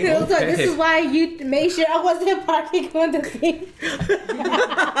apartment. It was like, this is why you made sure I wasn't parking on the thing.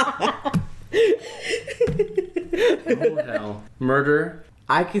 oh hell. Murder.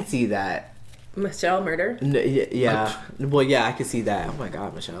 I could see that. Michelle murder. Yeah. Well, yeah, I could see that. Oh my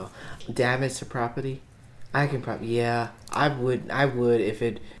God, Michelle. Damage to property. I can probably. Yeah, I would if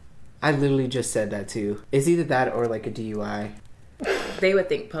it. I literally just said that too. It's either that or like a DUI. They would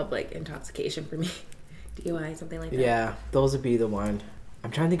think public intoxication for me. DUI, something like that. Yeah, those would be the one.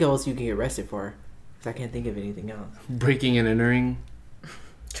 I'm trying to think what else you can get arrested for. Because I can't think of anything else. Breaking and entering.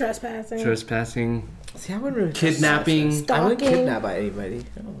 Trespassing. Trespassing. See, I wouldn't really. Kidnapping. I wouldn't Stalking. kidnap by anybody.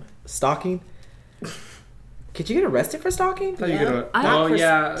 No. Stalking. Could you get arrested for stalking? Thought you could- I thought oh for-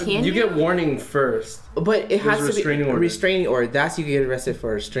 yeah, can you you? get warning first. But it has to be restraining order. restraining order. That's you can get arrested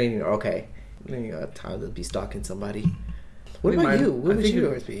for restraining order. Okay. Then you got time to be stalking somebody. What think about mine- you? I What would think it-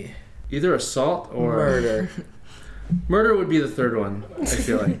 yours be? Either assault or Murder. Murder would be the third one. I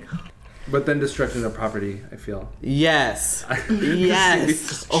feel like, but then destruction of property. I feel. Yes. Yes.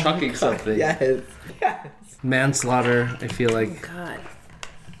 Just Oh my chucking God, something. Yes. Yes. Manslaughter. I feel like. God.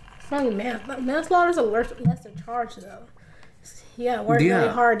 It's only manslaughter's a lesser charge though. You gotta work Yeah. really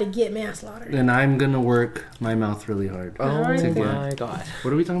hard to get manslaughter. And I'm gonna work my mouth really hard. Oh To get- my God.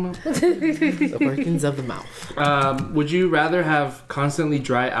 What are we talking about? The workings of the mouth. Would you rather have constantly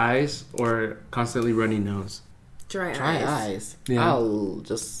dry eyes or constantly runny nose? Dry Dry eyes. eyes. Yeah. I'll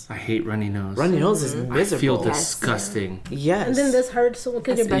just. I hate runny nose. Runny nose is I miserable. feel Yes. disgusting. Yes. And then this hurts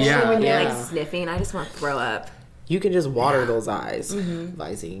because you're Especially Yeah. when you're Yeah. like sniffing. I just want to throw up. You can just water those eyes.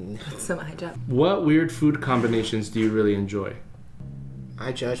 Visine. So my job. What weird food combinations do you really enjoy?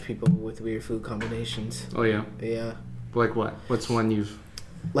 I judge people with weird food combinations. Oh yeah, Yeah. like what? What's one you've?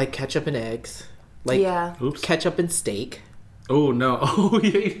 Like ketchup and eggs. Like Yeah. Oops. ketchup and steak. Oh no. Oh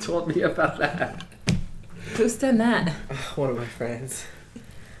yeah, you told me about that. Who's done that? One of my friends.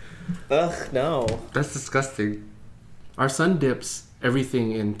 Ugh, no. That's disgusting. Our son dips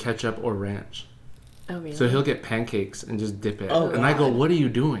everything in ketchup or ranch. Oh really? So he'll get pancakes and just dip it. Oh, and I go, God. what are you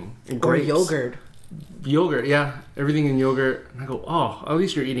doing? Or Grapes. yogurt. Yogurt, yeah. Everything in yogurt. And I go, oh, at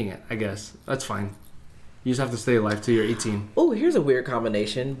least you're eating it, I guess. That's fine. You just have to stay alive till you're 18. Oh, here's a weird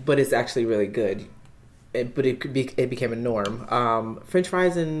combination, but it's actually really good. It became a norm. French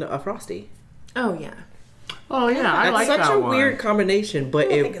fries and a Frosty. Oh yeah. Oh, yeah, I That's like such that a one. weird combination, but I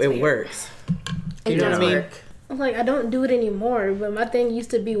don't think it's it weird. works. It You know does what I mean? work. I'm like, I don't do it anymore, but my thing used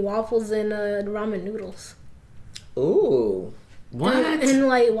to be waffles and ramen noodles. Ooh. What? And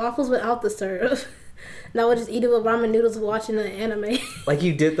like waffles without the syrup. And I would just eat it with ramen noodles watching an anime. Like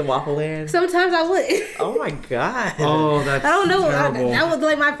you did the waffle in? Sometimes I would. Oh my God. Oh, that's I don't know. terrible. That was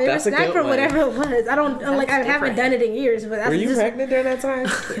like my favorite That's a snack good or one. whatever it was. I don't like. I haven't different. done it in years, but that's Were you just. pregnant during that time?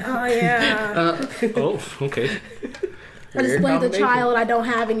 Oh yeah. oh, okay. I just Weird played the combination. child I don't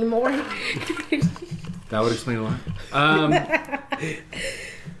have anymore. That would explain a lot.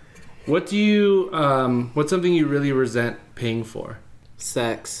 What do you, what's something you really resent paying for?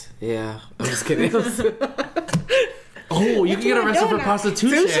 Sex. Yeah. I'm just kidding. Oh, you can get what I arrested for don't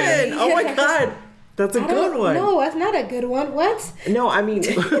prostitution. Tuition. Oh my God. That's a good one. No, that's not a good one. What? No, I mean,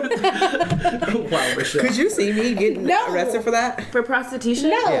 Wow, Michelle. could you see me getting No. arrested for that? For prostitution?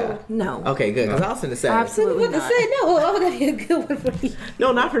 No. Yeah. No. Okay, good. Because I was going to say. Absolutely What to not. say? No, I'm gonna be a good one for you.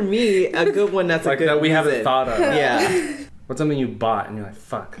 No, not for me. A good one that's Like a good that we haven't reason. thought of. Yeah. What's something you bought and you're like,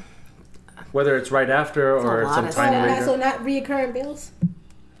 fuck. Whether it's right after or lot some of time stuff. later. So not reoccurring bills.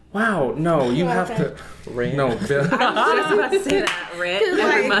 Wow, no, you Oh, have okay. to. Rent. No, Bill. I was about to say that. Rent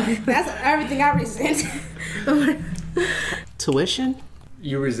every month. Like, that's everything I resent. Tuition?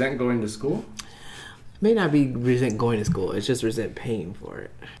 You resent going to school? May not be resent going to school. It's just resent paying for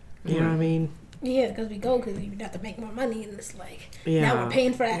it. You know what I mean? Yeah, because we go because you have to make more money, and it's like Yeah. now we're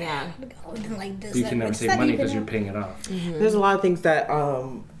paying for that. Yeah. And then, like, this, You can never save money because you're paying it off. There's a lot of things that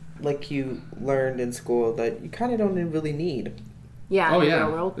like you learned in school that you kind of don't really need. Yeah. Oh, in the yeah.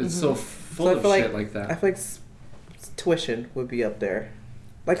 real world. It's so full So I of feel shit like I that. feel like tuition would be up there.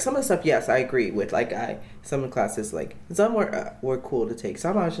 Like some of the stuff, yes, I agree with. Like some of the classes, like some were cool to take.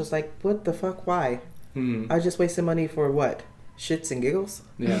 Some I was just like, what the fuck, why? I just wasted money for what? Shits and giggles?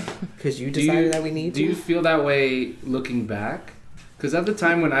 Yeah. Because you decided that we need Do to? you feel that way looking back? Because at the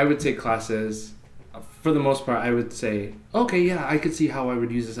time when I would take classes, for the most part, I would say, okay, yeah, I could see how I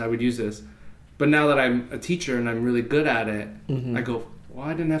would use this. But now that I'm a teacher and I'm really good at it, I go, well,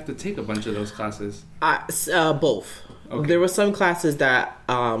 I didn't have to take a bunch of those classes. Both. Okay. There were some classes that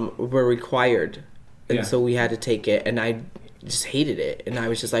were required, and Yeah. so we had to take it, and I just hated it. And I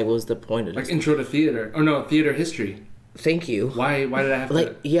was just like, what was the point of this? Like intro to theater. Or no, theater history. Thank you. Why did I have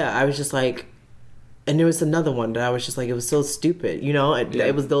to? Yeah, I was just like, and there was another one that I was just like, it was so stupid, you know.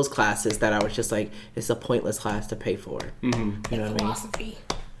 It was those classes that I was just like, it's a pointless class to pay for. Mm-hmm. You know what I mean? Philosophy.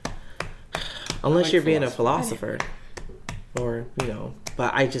 Unless like you're being a philosopher, or you know.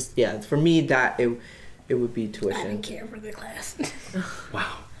 But I just for me that it would be I tuition. didn't care for the class.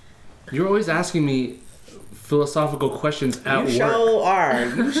 Wow. You're always asking me philosophical questions at You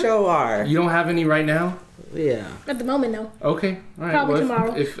work. You sure are. You don't have any right now? Yeah. At the moment, no. Okay. All right. Probably well,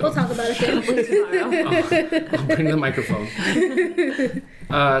 tomorrow. We'll talk about it then. I'll bring the microphone.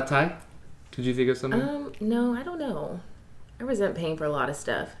 Ty, did you think of something? No, I don't know. I resent paying for a lot of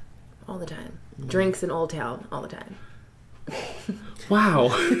stuff all the time. Drinks in Old Town all the time. Wow.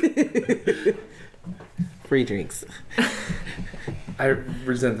 Free drinks. I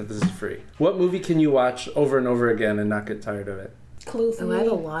resent that this is free. What movie can you watch over and over again and not get tired of it? Clue for Oh, I have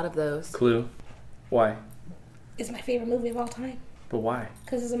a me. lot of those. Clue. Why? It's my favorite movie of all time. But why?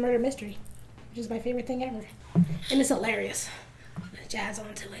 Because it's a murder mystery, which is my favorite thing ever. And it's hilarious. Jazz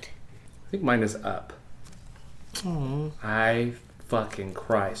onto it. I think mine is Up. I fucking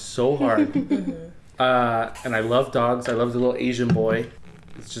cry so hard. And I love dogs. I love the little Asian boy.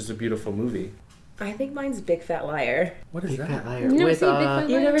 It's just a beautiful movie. I think mine's Big Fat Liar. What is that? You never seen Big Fat You've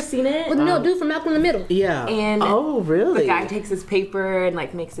Liar? never seen it? With no dude from Malcolm in the Middle. Yeah. And oh, really? the guy takes his paper and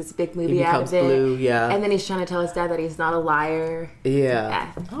like makes this big movie He out becomes of it. blue, yeah. And then he's trying to tell his dad that he's not a liar. Yeah.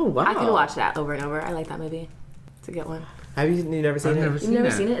 Yeah. Oh, wow. I could watch that over and over. I like that movie. It's a good one. Have you never seen I've it? never You've seen never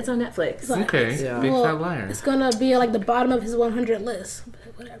that. seen it? It's on Netflix. Okay. Yeah. Big Well, Fat Liar. It's gonna be like the bottom of his 100 list.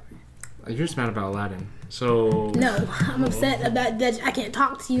 But whatever. You're just mad about Aladdin. So. No, I'm upset about that. I can't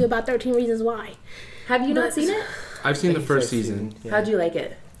talk to you about 13 Reasons Why. Have you not But- seen it? I've seen the first season. Yeah. How'd you like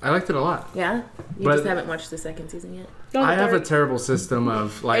it? I liked it a lot. Yeah? You But- just haven't watched the second season yet? I have a terrible system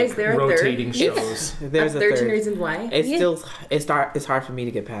of like Is there a third? rotating shows. There's a 13 third. Reasons Why? It's still it's hard for me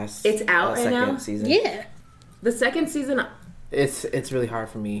to get past. It's out right second now? season. Yeah. The second season, It's really hard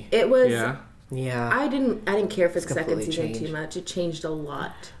for me. it was. Yeah. Yeah. I didn't care for the second completely season changed. too much. It changed a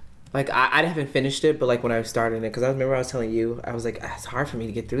lot. Like I haven't finished it, but like when I was starting it, because I remember I was telling you, I was like, it's hard for me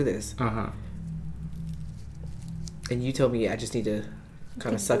to get through this, Uh huh. and you told me I just need to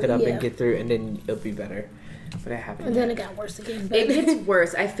kind of suck it up Yeah. and get through, and then it'll be better. But I haven't. And yet. then it got worse again. But It gets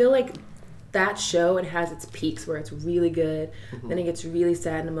worse. I feel like that show, it has its peaks where it's really good, then it gets really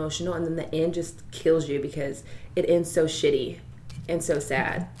sad and emotional, and then the end just kills you because it ends so shitty and so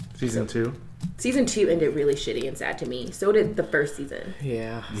sad. Season 2. Season 2 ended really shitty and sad to me. So did the first season.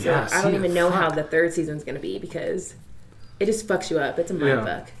 Yeah. So I don't even know how the third season's gonna be because it just fucks you up. It's a mind Yeah.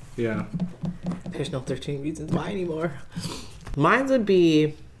 fuck. Yeah. There's no 13 Reasons Why anymore. Mine would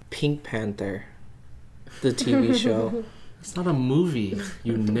be Pink Panther, the TV show. It's not a movie,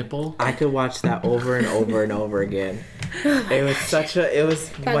 you nipple. I could watch that over and over and over again. It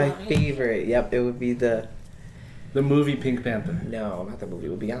was my favorite. Yep, it would be the movie Pink Panther. no, not the movie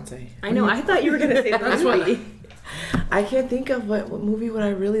with Beyonce. I know. I thought you were gonna say that movie. I can't think of what movie would I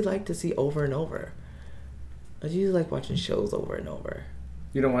really like to see over and over. I usually like watching shows over and over.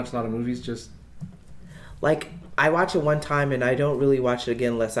 You don't watch a lot of movies, just. Like I watch it one time and I don't really watch it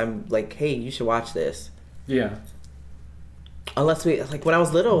again unless I'm like, hey, you should watch this. Yeah. Unless we like when I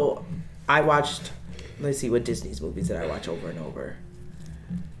was little, I watched. Let's see what Disney's movies did I watch over and over.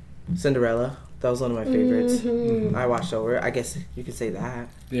 Cinderella. That was one of my favorites. I watched over. I guess you could say that.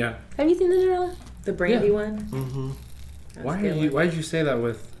 Yeah. have you seen Cinderella? The Brandy Yeah. one. Mm-hmm. That's Why a good one. why did you say that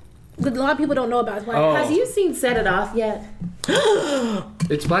with? Because a lot of people don't know about it. Like, Oh. Have you seen Set It Off yet?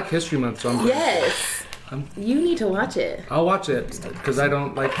 It's Black History Month, so Yes. You need to watch it. I'll watch it because I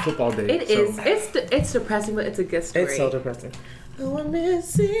don't like football day. It is. It's depressing, but it's a good story. It's so depressing. Oh, I'm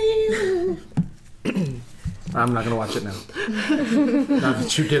missing you. I'm not gonna watch it now. Now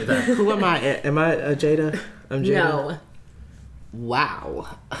that you did that. Who am I? Am I Jada? I'm Jada. No.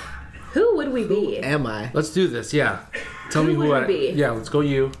 Wow. Who would we be? Am I? Let's do this. Yeah. Tell me Who who would I. it be? Yeah. Let's go.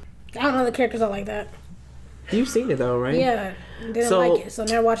 You. I don't know the characters are like that. You've seen it though, right? Yeah. Didn't So- like it, so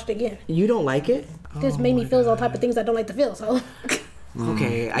never watched it again. You don't like it? Just made me feel all type of things I don't like to feel. So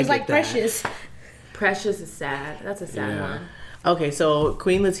Okay, I it's get like that. Precious. Precious is sad. That's a sad Yeah. one. Okay, so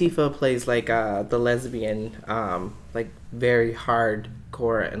Queen Latifah plays like the lesbian, like very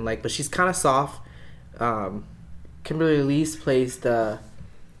hardcore and like, but she's kind of soft. Kimberly Elise plays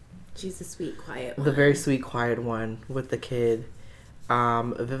She's the sweet, quiet one. the very sweet, quiet one with the kid.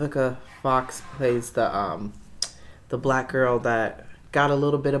 Vivica Fox plays the black girl that got a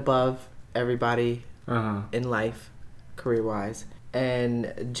little bit above everybody in life, career wise, and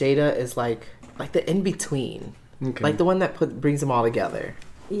Jada is like the in between. Okay. Like the one that brings them all together.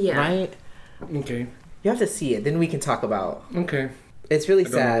 Yeah. Right? Okay. You have to see it, then we can talk about. Okay. It's really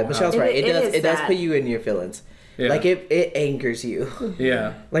don't know sad. how. Michelle's right. It does sad. put you in your feelings. Yeah. Like it angers you.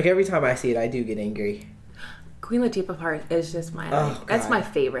 Yeah. Like every time I see it, I do get angry. Queen Latifah part is just my Oh, that's God. my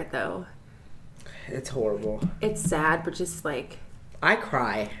favorite though. It's horrible. It's sad, but just like I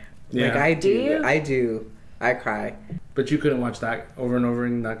cry. Yeah. Like I do. you? I do. I cry. But you couldn't watch that over and over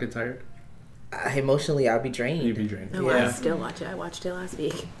and not get tired? Emotionally, I'll be drained. You'd be drained. no, Yeah. I still watch it. I watched it last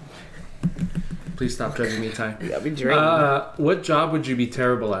week. Please stop judging me, Ty. I'll be drained. What job would you be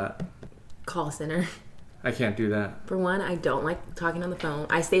terrible at? Call center. I can't do that. For one, I don't like talking on the phone.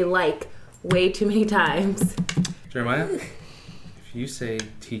 I say like way too many times. Jeremiah, if you say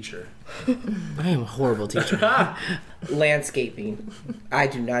teacher. I am a horrible teacher. Landscaping. I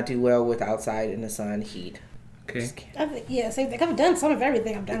do not do well with outside in the sun, heat. Okay. Same thing. I've done some of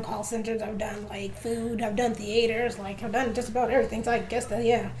everything. I've done call centers. I've done like food. I've done theaters. Like I've done just about everything. So I guess that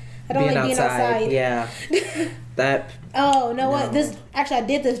I don't like being outside. Yeah. That. Oh, know what? This actually I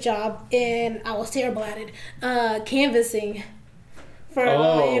did this job and I was terrible at it. Canvassing for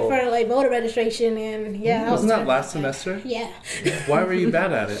like voter registration and Wasn't that last semester? Yeah. Why were you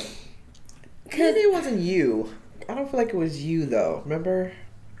bad at it? Maybe it wasn't you. I don't feel like it was you though. Remember?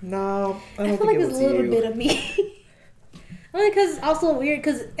 No, I I don't feel think like it it's was a little you. bit of me. Only because it's also weird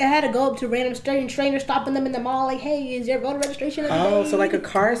because I had to go up to random strangers, stopping them in the mall, like, "Hey, is your voter registration?" Oh, so like a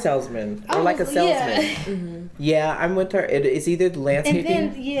car salesman or like a salesman. Yeah, I'm with her. It's either the And landscaping. then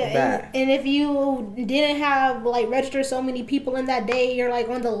or that. and if you didn't have like registered so many people in that day, you're like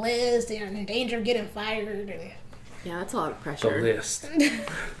on the list and in danger of getting fired. Yeah, that's a lot of The pressure. list.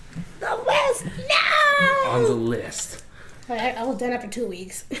 The list, no. On the list. I was done after 2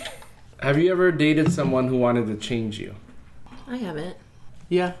 weeks. Have you ever dated someone who wanted to change you? I haven't.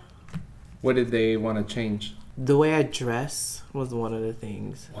 Yeah, What did they want to change? the way I dress was one of the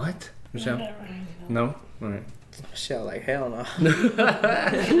things. What? Michelle? No? Alright. Michelle, like hell no.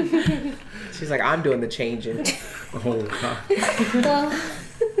 She's like, I'm doing the changing. Oh, God. Well,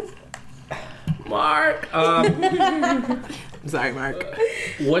 Mark! Sorry, Mark.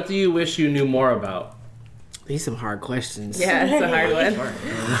 What do you wish you knew more about? These some hard questions. Yeah, it's a hard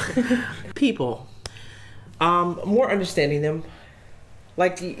one. People. More understanding them.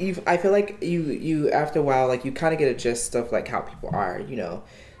 Like I feel like you after a while, like you kind of get a gist of like how people are, you know,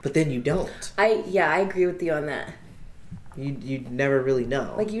 but then you don't. I agree with you on that. You never really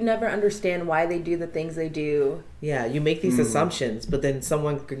know. Like you never understand why they do the things they do. Yeah, you make these assumptions, but then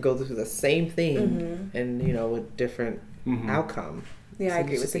someone could go through the same thing and you know with different outcome. Yeah, So I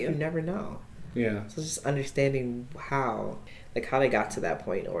agree it's just with like you. You never know. Yeah. So it's just understanding how they got to that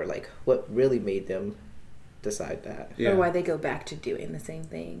point, or like what really made them decide that. Yeah. Or why they go back to doing the same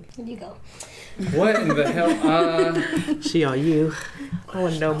thing. here you go. What in the hell? She on you. I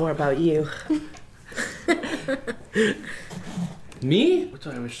want to know more about you. Me? What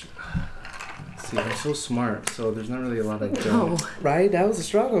do I wish? See, I'm so smart, so there's not really a lot I don't. Oh, Right? That was a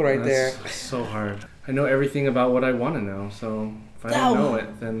struggle right there. That's so hard. I know everything about what I want to know, so if I don't know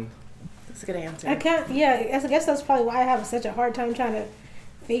it, then that's a good answer. I can't. Yeah, I guess that's probably why I have such a hard time trying to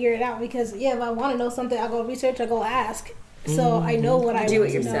figure it out. Because if I want to know something, I go research. I go ask. So I know what I Do want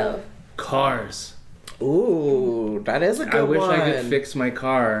it to yourself. know. cars. Ooh, that is a good I wish one. I could fix my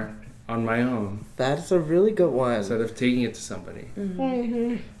car on my own That's a really good one. instead of taking it to somebody.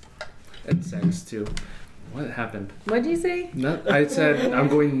 Mm-hmm. And sex too. What happened? What'd you say? No, I said I'm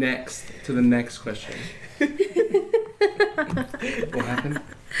going next to the next question. What happened?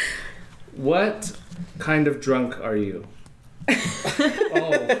 What kind of drunk are you?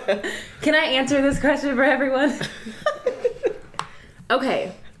 Oh, Can I answer this question for everyone?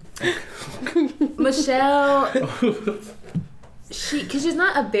 Okay. Michelle, because she's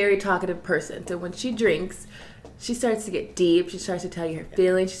not a very talkative person. So when she drinks, she starts to get deep. She starts to tell you her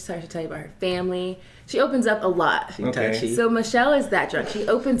feelings. She starts to tell you about her family. She opens up a lot. okay. Touchy. So Michelle is that drunk. She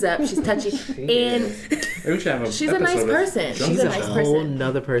opens up. She's touchy. And Maybe we should have a she's a nice episode of person. drunk She's a nice Michelle. whole person.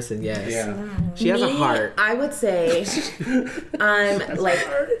 nother person, yes. Yeah. She has a me, heart. I would say I'm like,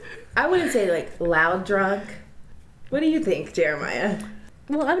 I wouldn't say like loud drunk. What do you think, Jeremiah?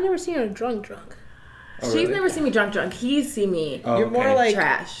 Well, I've never seen her drunk. Oh, She's really? never seen me drunk. He's seen me Oh, You're more like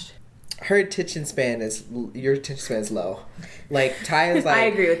trashed. her attention span is your attention span is low. Like Ty is like I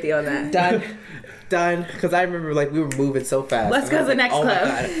agree with you on that. done. Because I remember like we were moving so fast. Let's And I go to the was like, next oh my club.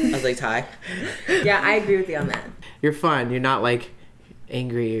 God. I was like, Ty, Yeah, I agree with you on that. you're fun. You're not like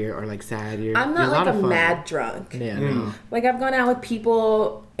angry or like sad. You're I'm you're not a lot like a of fun. mad drunk. Yeah, no. Like I've gone out with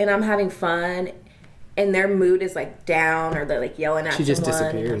people and I'm having fun, and their mood is like down or they're like yelling at She just someone.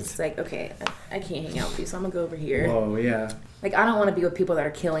 and disappears. It's like, okay, I can't hang out with you, so I'm gonna go over here. Oh yeah. Like I don't want to be with people that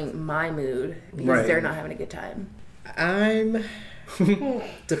are killing my mood because Right. they're not having a good time. I'm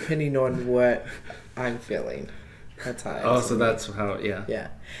depending on what I'm feeling. That's how. Oh, so that's how. Yeah. Yeah,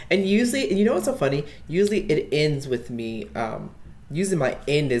 and usually, you know what's so funny? Usually, it ends with me. Usually, my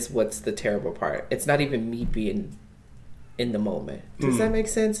end is what's the terrible part. It's not even me being in the moment. Does that make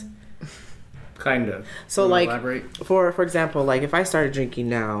sense? Kind of. So, Can you like, elaborate? for example, like if I started drinking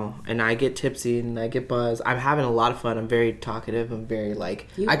now and I get tipsy and I get buzzed, I'm having a lot of fun. I'm very talkative. I'm very like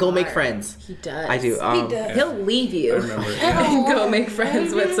I go make friends. He does. I do. He does. He'll leave you I remember. and go make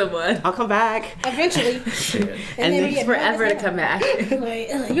friends with someone. I'll come back. Eventually. And then then we get Forever to mad as come back. hell.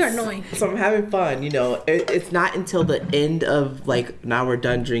 Like, you're annoying. So I'm having fun, you know. It's not until the end of like now we're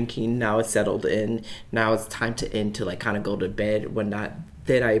done drinking. Now it's settled in. Now it's time to end to like kind of go to bed. When not,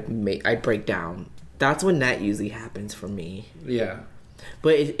 then I break down. That's when that usually happens for me. Yeah.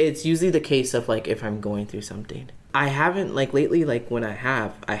 But it's usually the case of like if I'm going through something. I haven't like lately. Like when I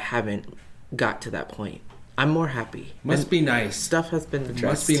haven't got to that point. I'm more happy. Must be nice. Stuff has been addressed.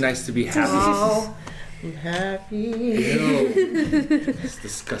 Must be nice to be happy. Oh, I'm happy. Ew. It's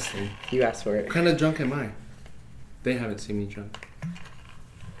disgusting. You asked for it. What kind of drunk am I? They haven't seen me drunk.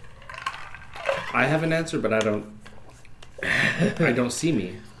 I have an answer, but I don't see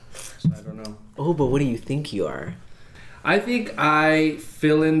me. So I don't know. Oh, but what do you think you are? I think I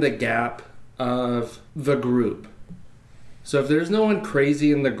fill in the gap of the group. So if there's no one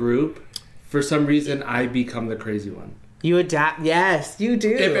crazy in the group, for some reason I become the crazy one. You adapt. Yes, you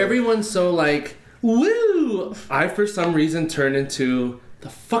do. If everyone's so like, woo, I for some reason turn into, the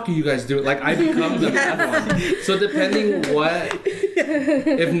fuck are you guys doing? Like I become the bad one. So depending what,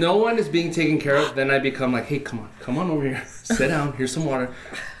 if no one is being taken care of, then I become like, hey, come on over here. Sit down, here's some water.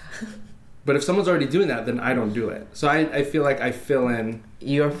 But if someone's already doing that, then I don't do it. So I feel like I fill in.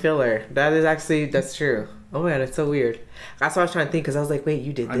 You're a filler. That's true. Oh man, it's so weird. That's what I was trying to think because I was like, wait,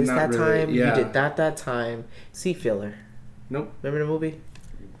 you did I'm this not that really- time. yeah. You did that time. Seat filler. Nope. Remember the movie?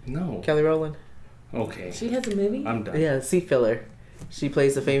 No. Kelly Rowland. Okay. She has a movie? I'm done. Yeah, seat filler. She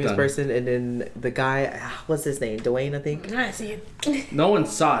plays the famous Done. person, and then the guy, what's his name? Dwayne, I think. I see it. No one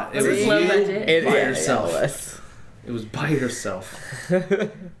saw it. It Was was it low you budget? by Yeah, yourself. yeah, it was. It was by yourself.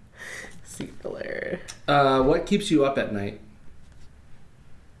 Seat filler. What keeps you up at night?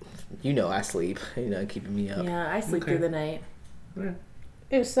 You know I sleep. You know, keeping me up. Yeah, I sleep Okay. through the night.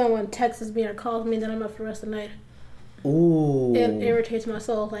 If someone texts me or calls me, then I'm up for the rest of the night. Ooh. It irritates my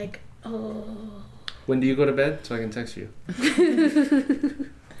soul. Like, oh. When do you go to bed so I can text you?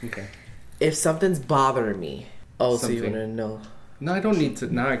 Okay. If something's bothering me. Oh, so you Something. want to know? No, I don't need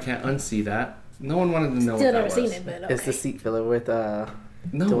to. Now I can't unsee that. No one wanted to know Still what never that seen was. it, but okay. It's the seat filler with No,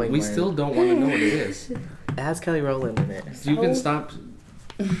 Dwayne we Martin. still don't want to know what it is. It has Kelly Rowland in it. You can stop.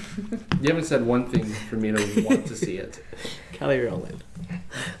 You haven't said one thing for me to want to see it. Kelly Rowland.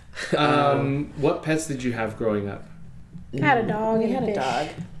 What pets did you have growing up? I had a dog We and had a fish. dog.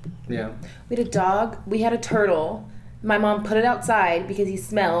 Yeah. We had a dog. We had a turtle. My mom put it outside because he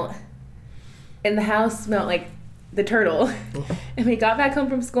smelled. And the house smelled like the turtle. And we got back home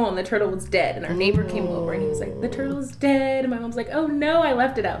from school and the turtle was dead. And our neighbor came over and he was like, the turtle's dead. And my mom's like, oh no, I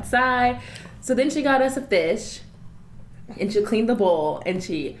left it outside. So then she got us a fish. And she cleaned the bowl. And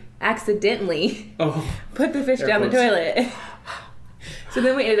she accidentally Oh. put the fish Air down the quotes. toilet. So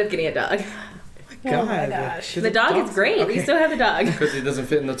then we ended up getting a dog. Oh my gosh. The dog is great. We still have the dog. Because it doesn't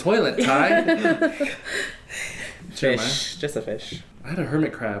fit in the toilet, Ty. Sure, man. Fish. Just a fish. I had a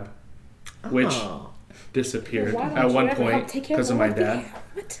hermit crab, which Oh. disappeared Why don't at you one ever point help take care because of one my of the- dad.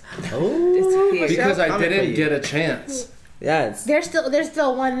 What? Oh. Because I Coming for didn't you. get a chance. Yes. There's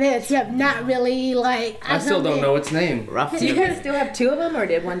still one there that you have not really like. I still don't know its name. Rough. Do you guys still have two of them or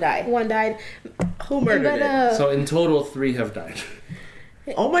did one die? One died, Who murdered but it? So in total, 3 have died.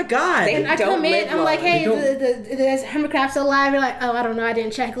 Oh my god. They- I don't come in, live I'm like, long. hey, They the hermit crab still alive? You're like, oh, I don't know, I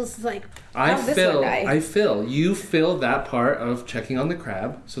didn't check. It's like, I How'd this fill. one die? I fill. You fill that part of checking on the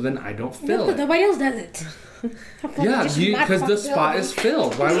crab, so then I don't fill no, it. nobody else does it. Yeah, Just my because the spot responsibility. is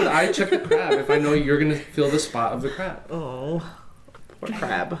filled. Why would I check the crab if I know you're gonna fill the spot of the crab? Oh. Poor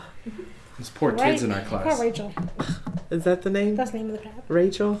crab. There's poor Right? kids in our Poor class. Rachel. Is that the name? That's the name of the crab.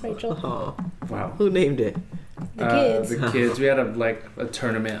 Rachel? Rachel. Oh. Wow. Who named it? The kids. The kids. We had a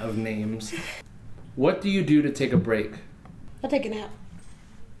tournament of names. What do you do to take a break? I'll take a nap.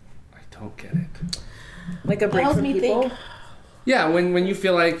 I don't get it. Like a break helps from me people. think. Yeah, when you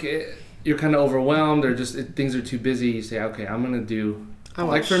feel like you're kind of overwhelmed or just things are too busy, you say, okay, I'm gonna do.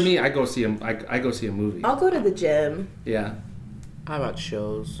 Like for me, I go see a movie. I'll go to the gym. Yeah, I watch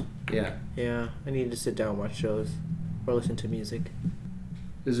shows. yeah. Yeah, I need to sit down and watch shows or listen to music.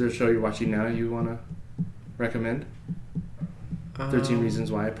 Is there a show you're watching now you wanna recommend? 13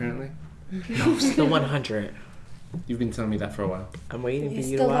 Reasons Why, apparently. No, the 100. You've been telling me that for a while. I'm waiting for You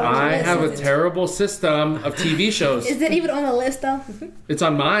you to still watch. haven't- I have a terrible system of TV shows. Is it even on the list though? It's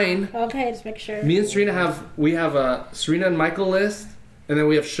on mine. Okay, just make sure. Me and Serena have a Serena and Michael list, and then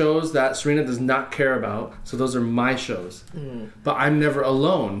we have shows that Serena does not care about. So those are my shows. But I'm never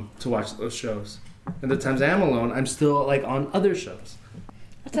alone to watch those shows. And the times I am alone, I'm still like on other shows.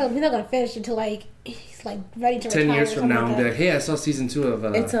 So we're not gonna finish until like he's like ready to 10 retire. years or from something now, like I'm be that. like, hey, I saw season 2 of.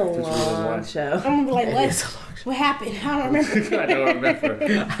 It's a 13 Reasons long Why. show. I'm gonna be like, It what? is a long show. What happened? I don't remember. I don't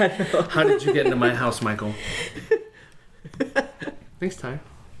remember. How did you get into my house, Michael? Thanks, Ty.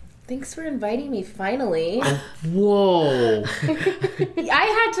 Thanks for inviting me finally. Whoa. I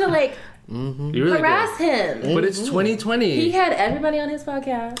had to like You really harass did. him. But it's 2020. He had everybody on his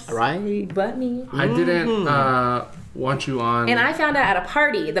podcast. Right? But me. I didn't want you on. And I found out at a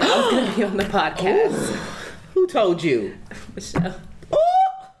party that I was going to be on the podcast. Who told you? Michelle.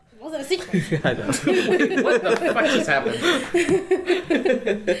 Was it a secret? I know. What the fuck just happened?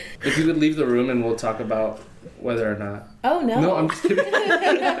 If you would leave the room and we'll talk about whether or not. Oh, no. No, I'm just kidding.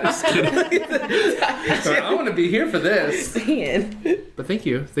 I'm just kidding. Sorry, I want to be here for this. Man. But thank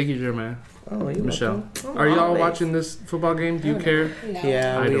you, Jeremiah. Oh, you Michelle. welcome. Are y'all always. watching this football game? Do you care? No.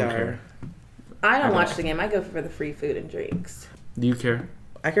 Yeah, I we don't are. care. I don't watch the game. I go for the free food and drinks. Do you care?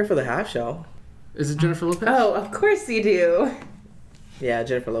 I care for the half show. Is it Jennifer Lopez? Oh, of course you do. Yeah,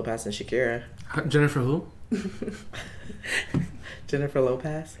 Jennifer Lopez and Shakira. Jennifer who? Jennifer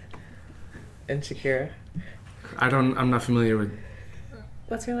Lopez and Shakira. I'm not familiar with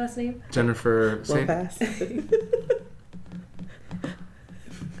What's her last name? Jennifer. Lopez.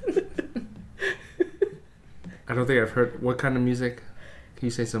 I don't think I've heard. What kind of music? Can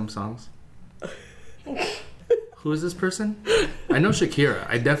you say some songs? Who is this person? I know Shakira.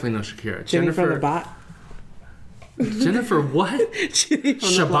 I definitely know Shakira. Jenny from the bot. Jennifer what? Jenny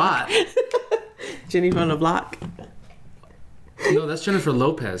from the block. Shabbat. Jenny from the block. No, that's Jennifer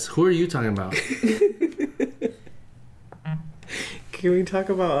Lopez. Who are you talking about? Can we talk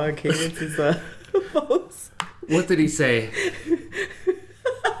about Cadence's post? What did he say?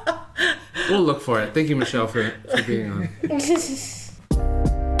 We'll look for it. Thank you, Michelle, for being on.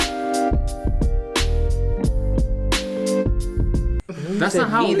 That's not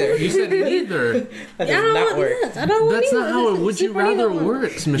how neither. you said neither. That does not work. I don't want That's either. not how a It's would you super random. rather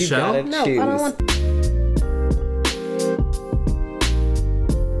works, You Michelle. gotta No, choose. I don't want.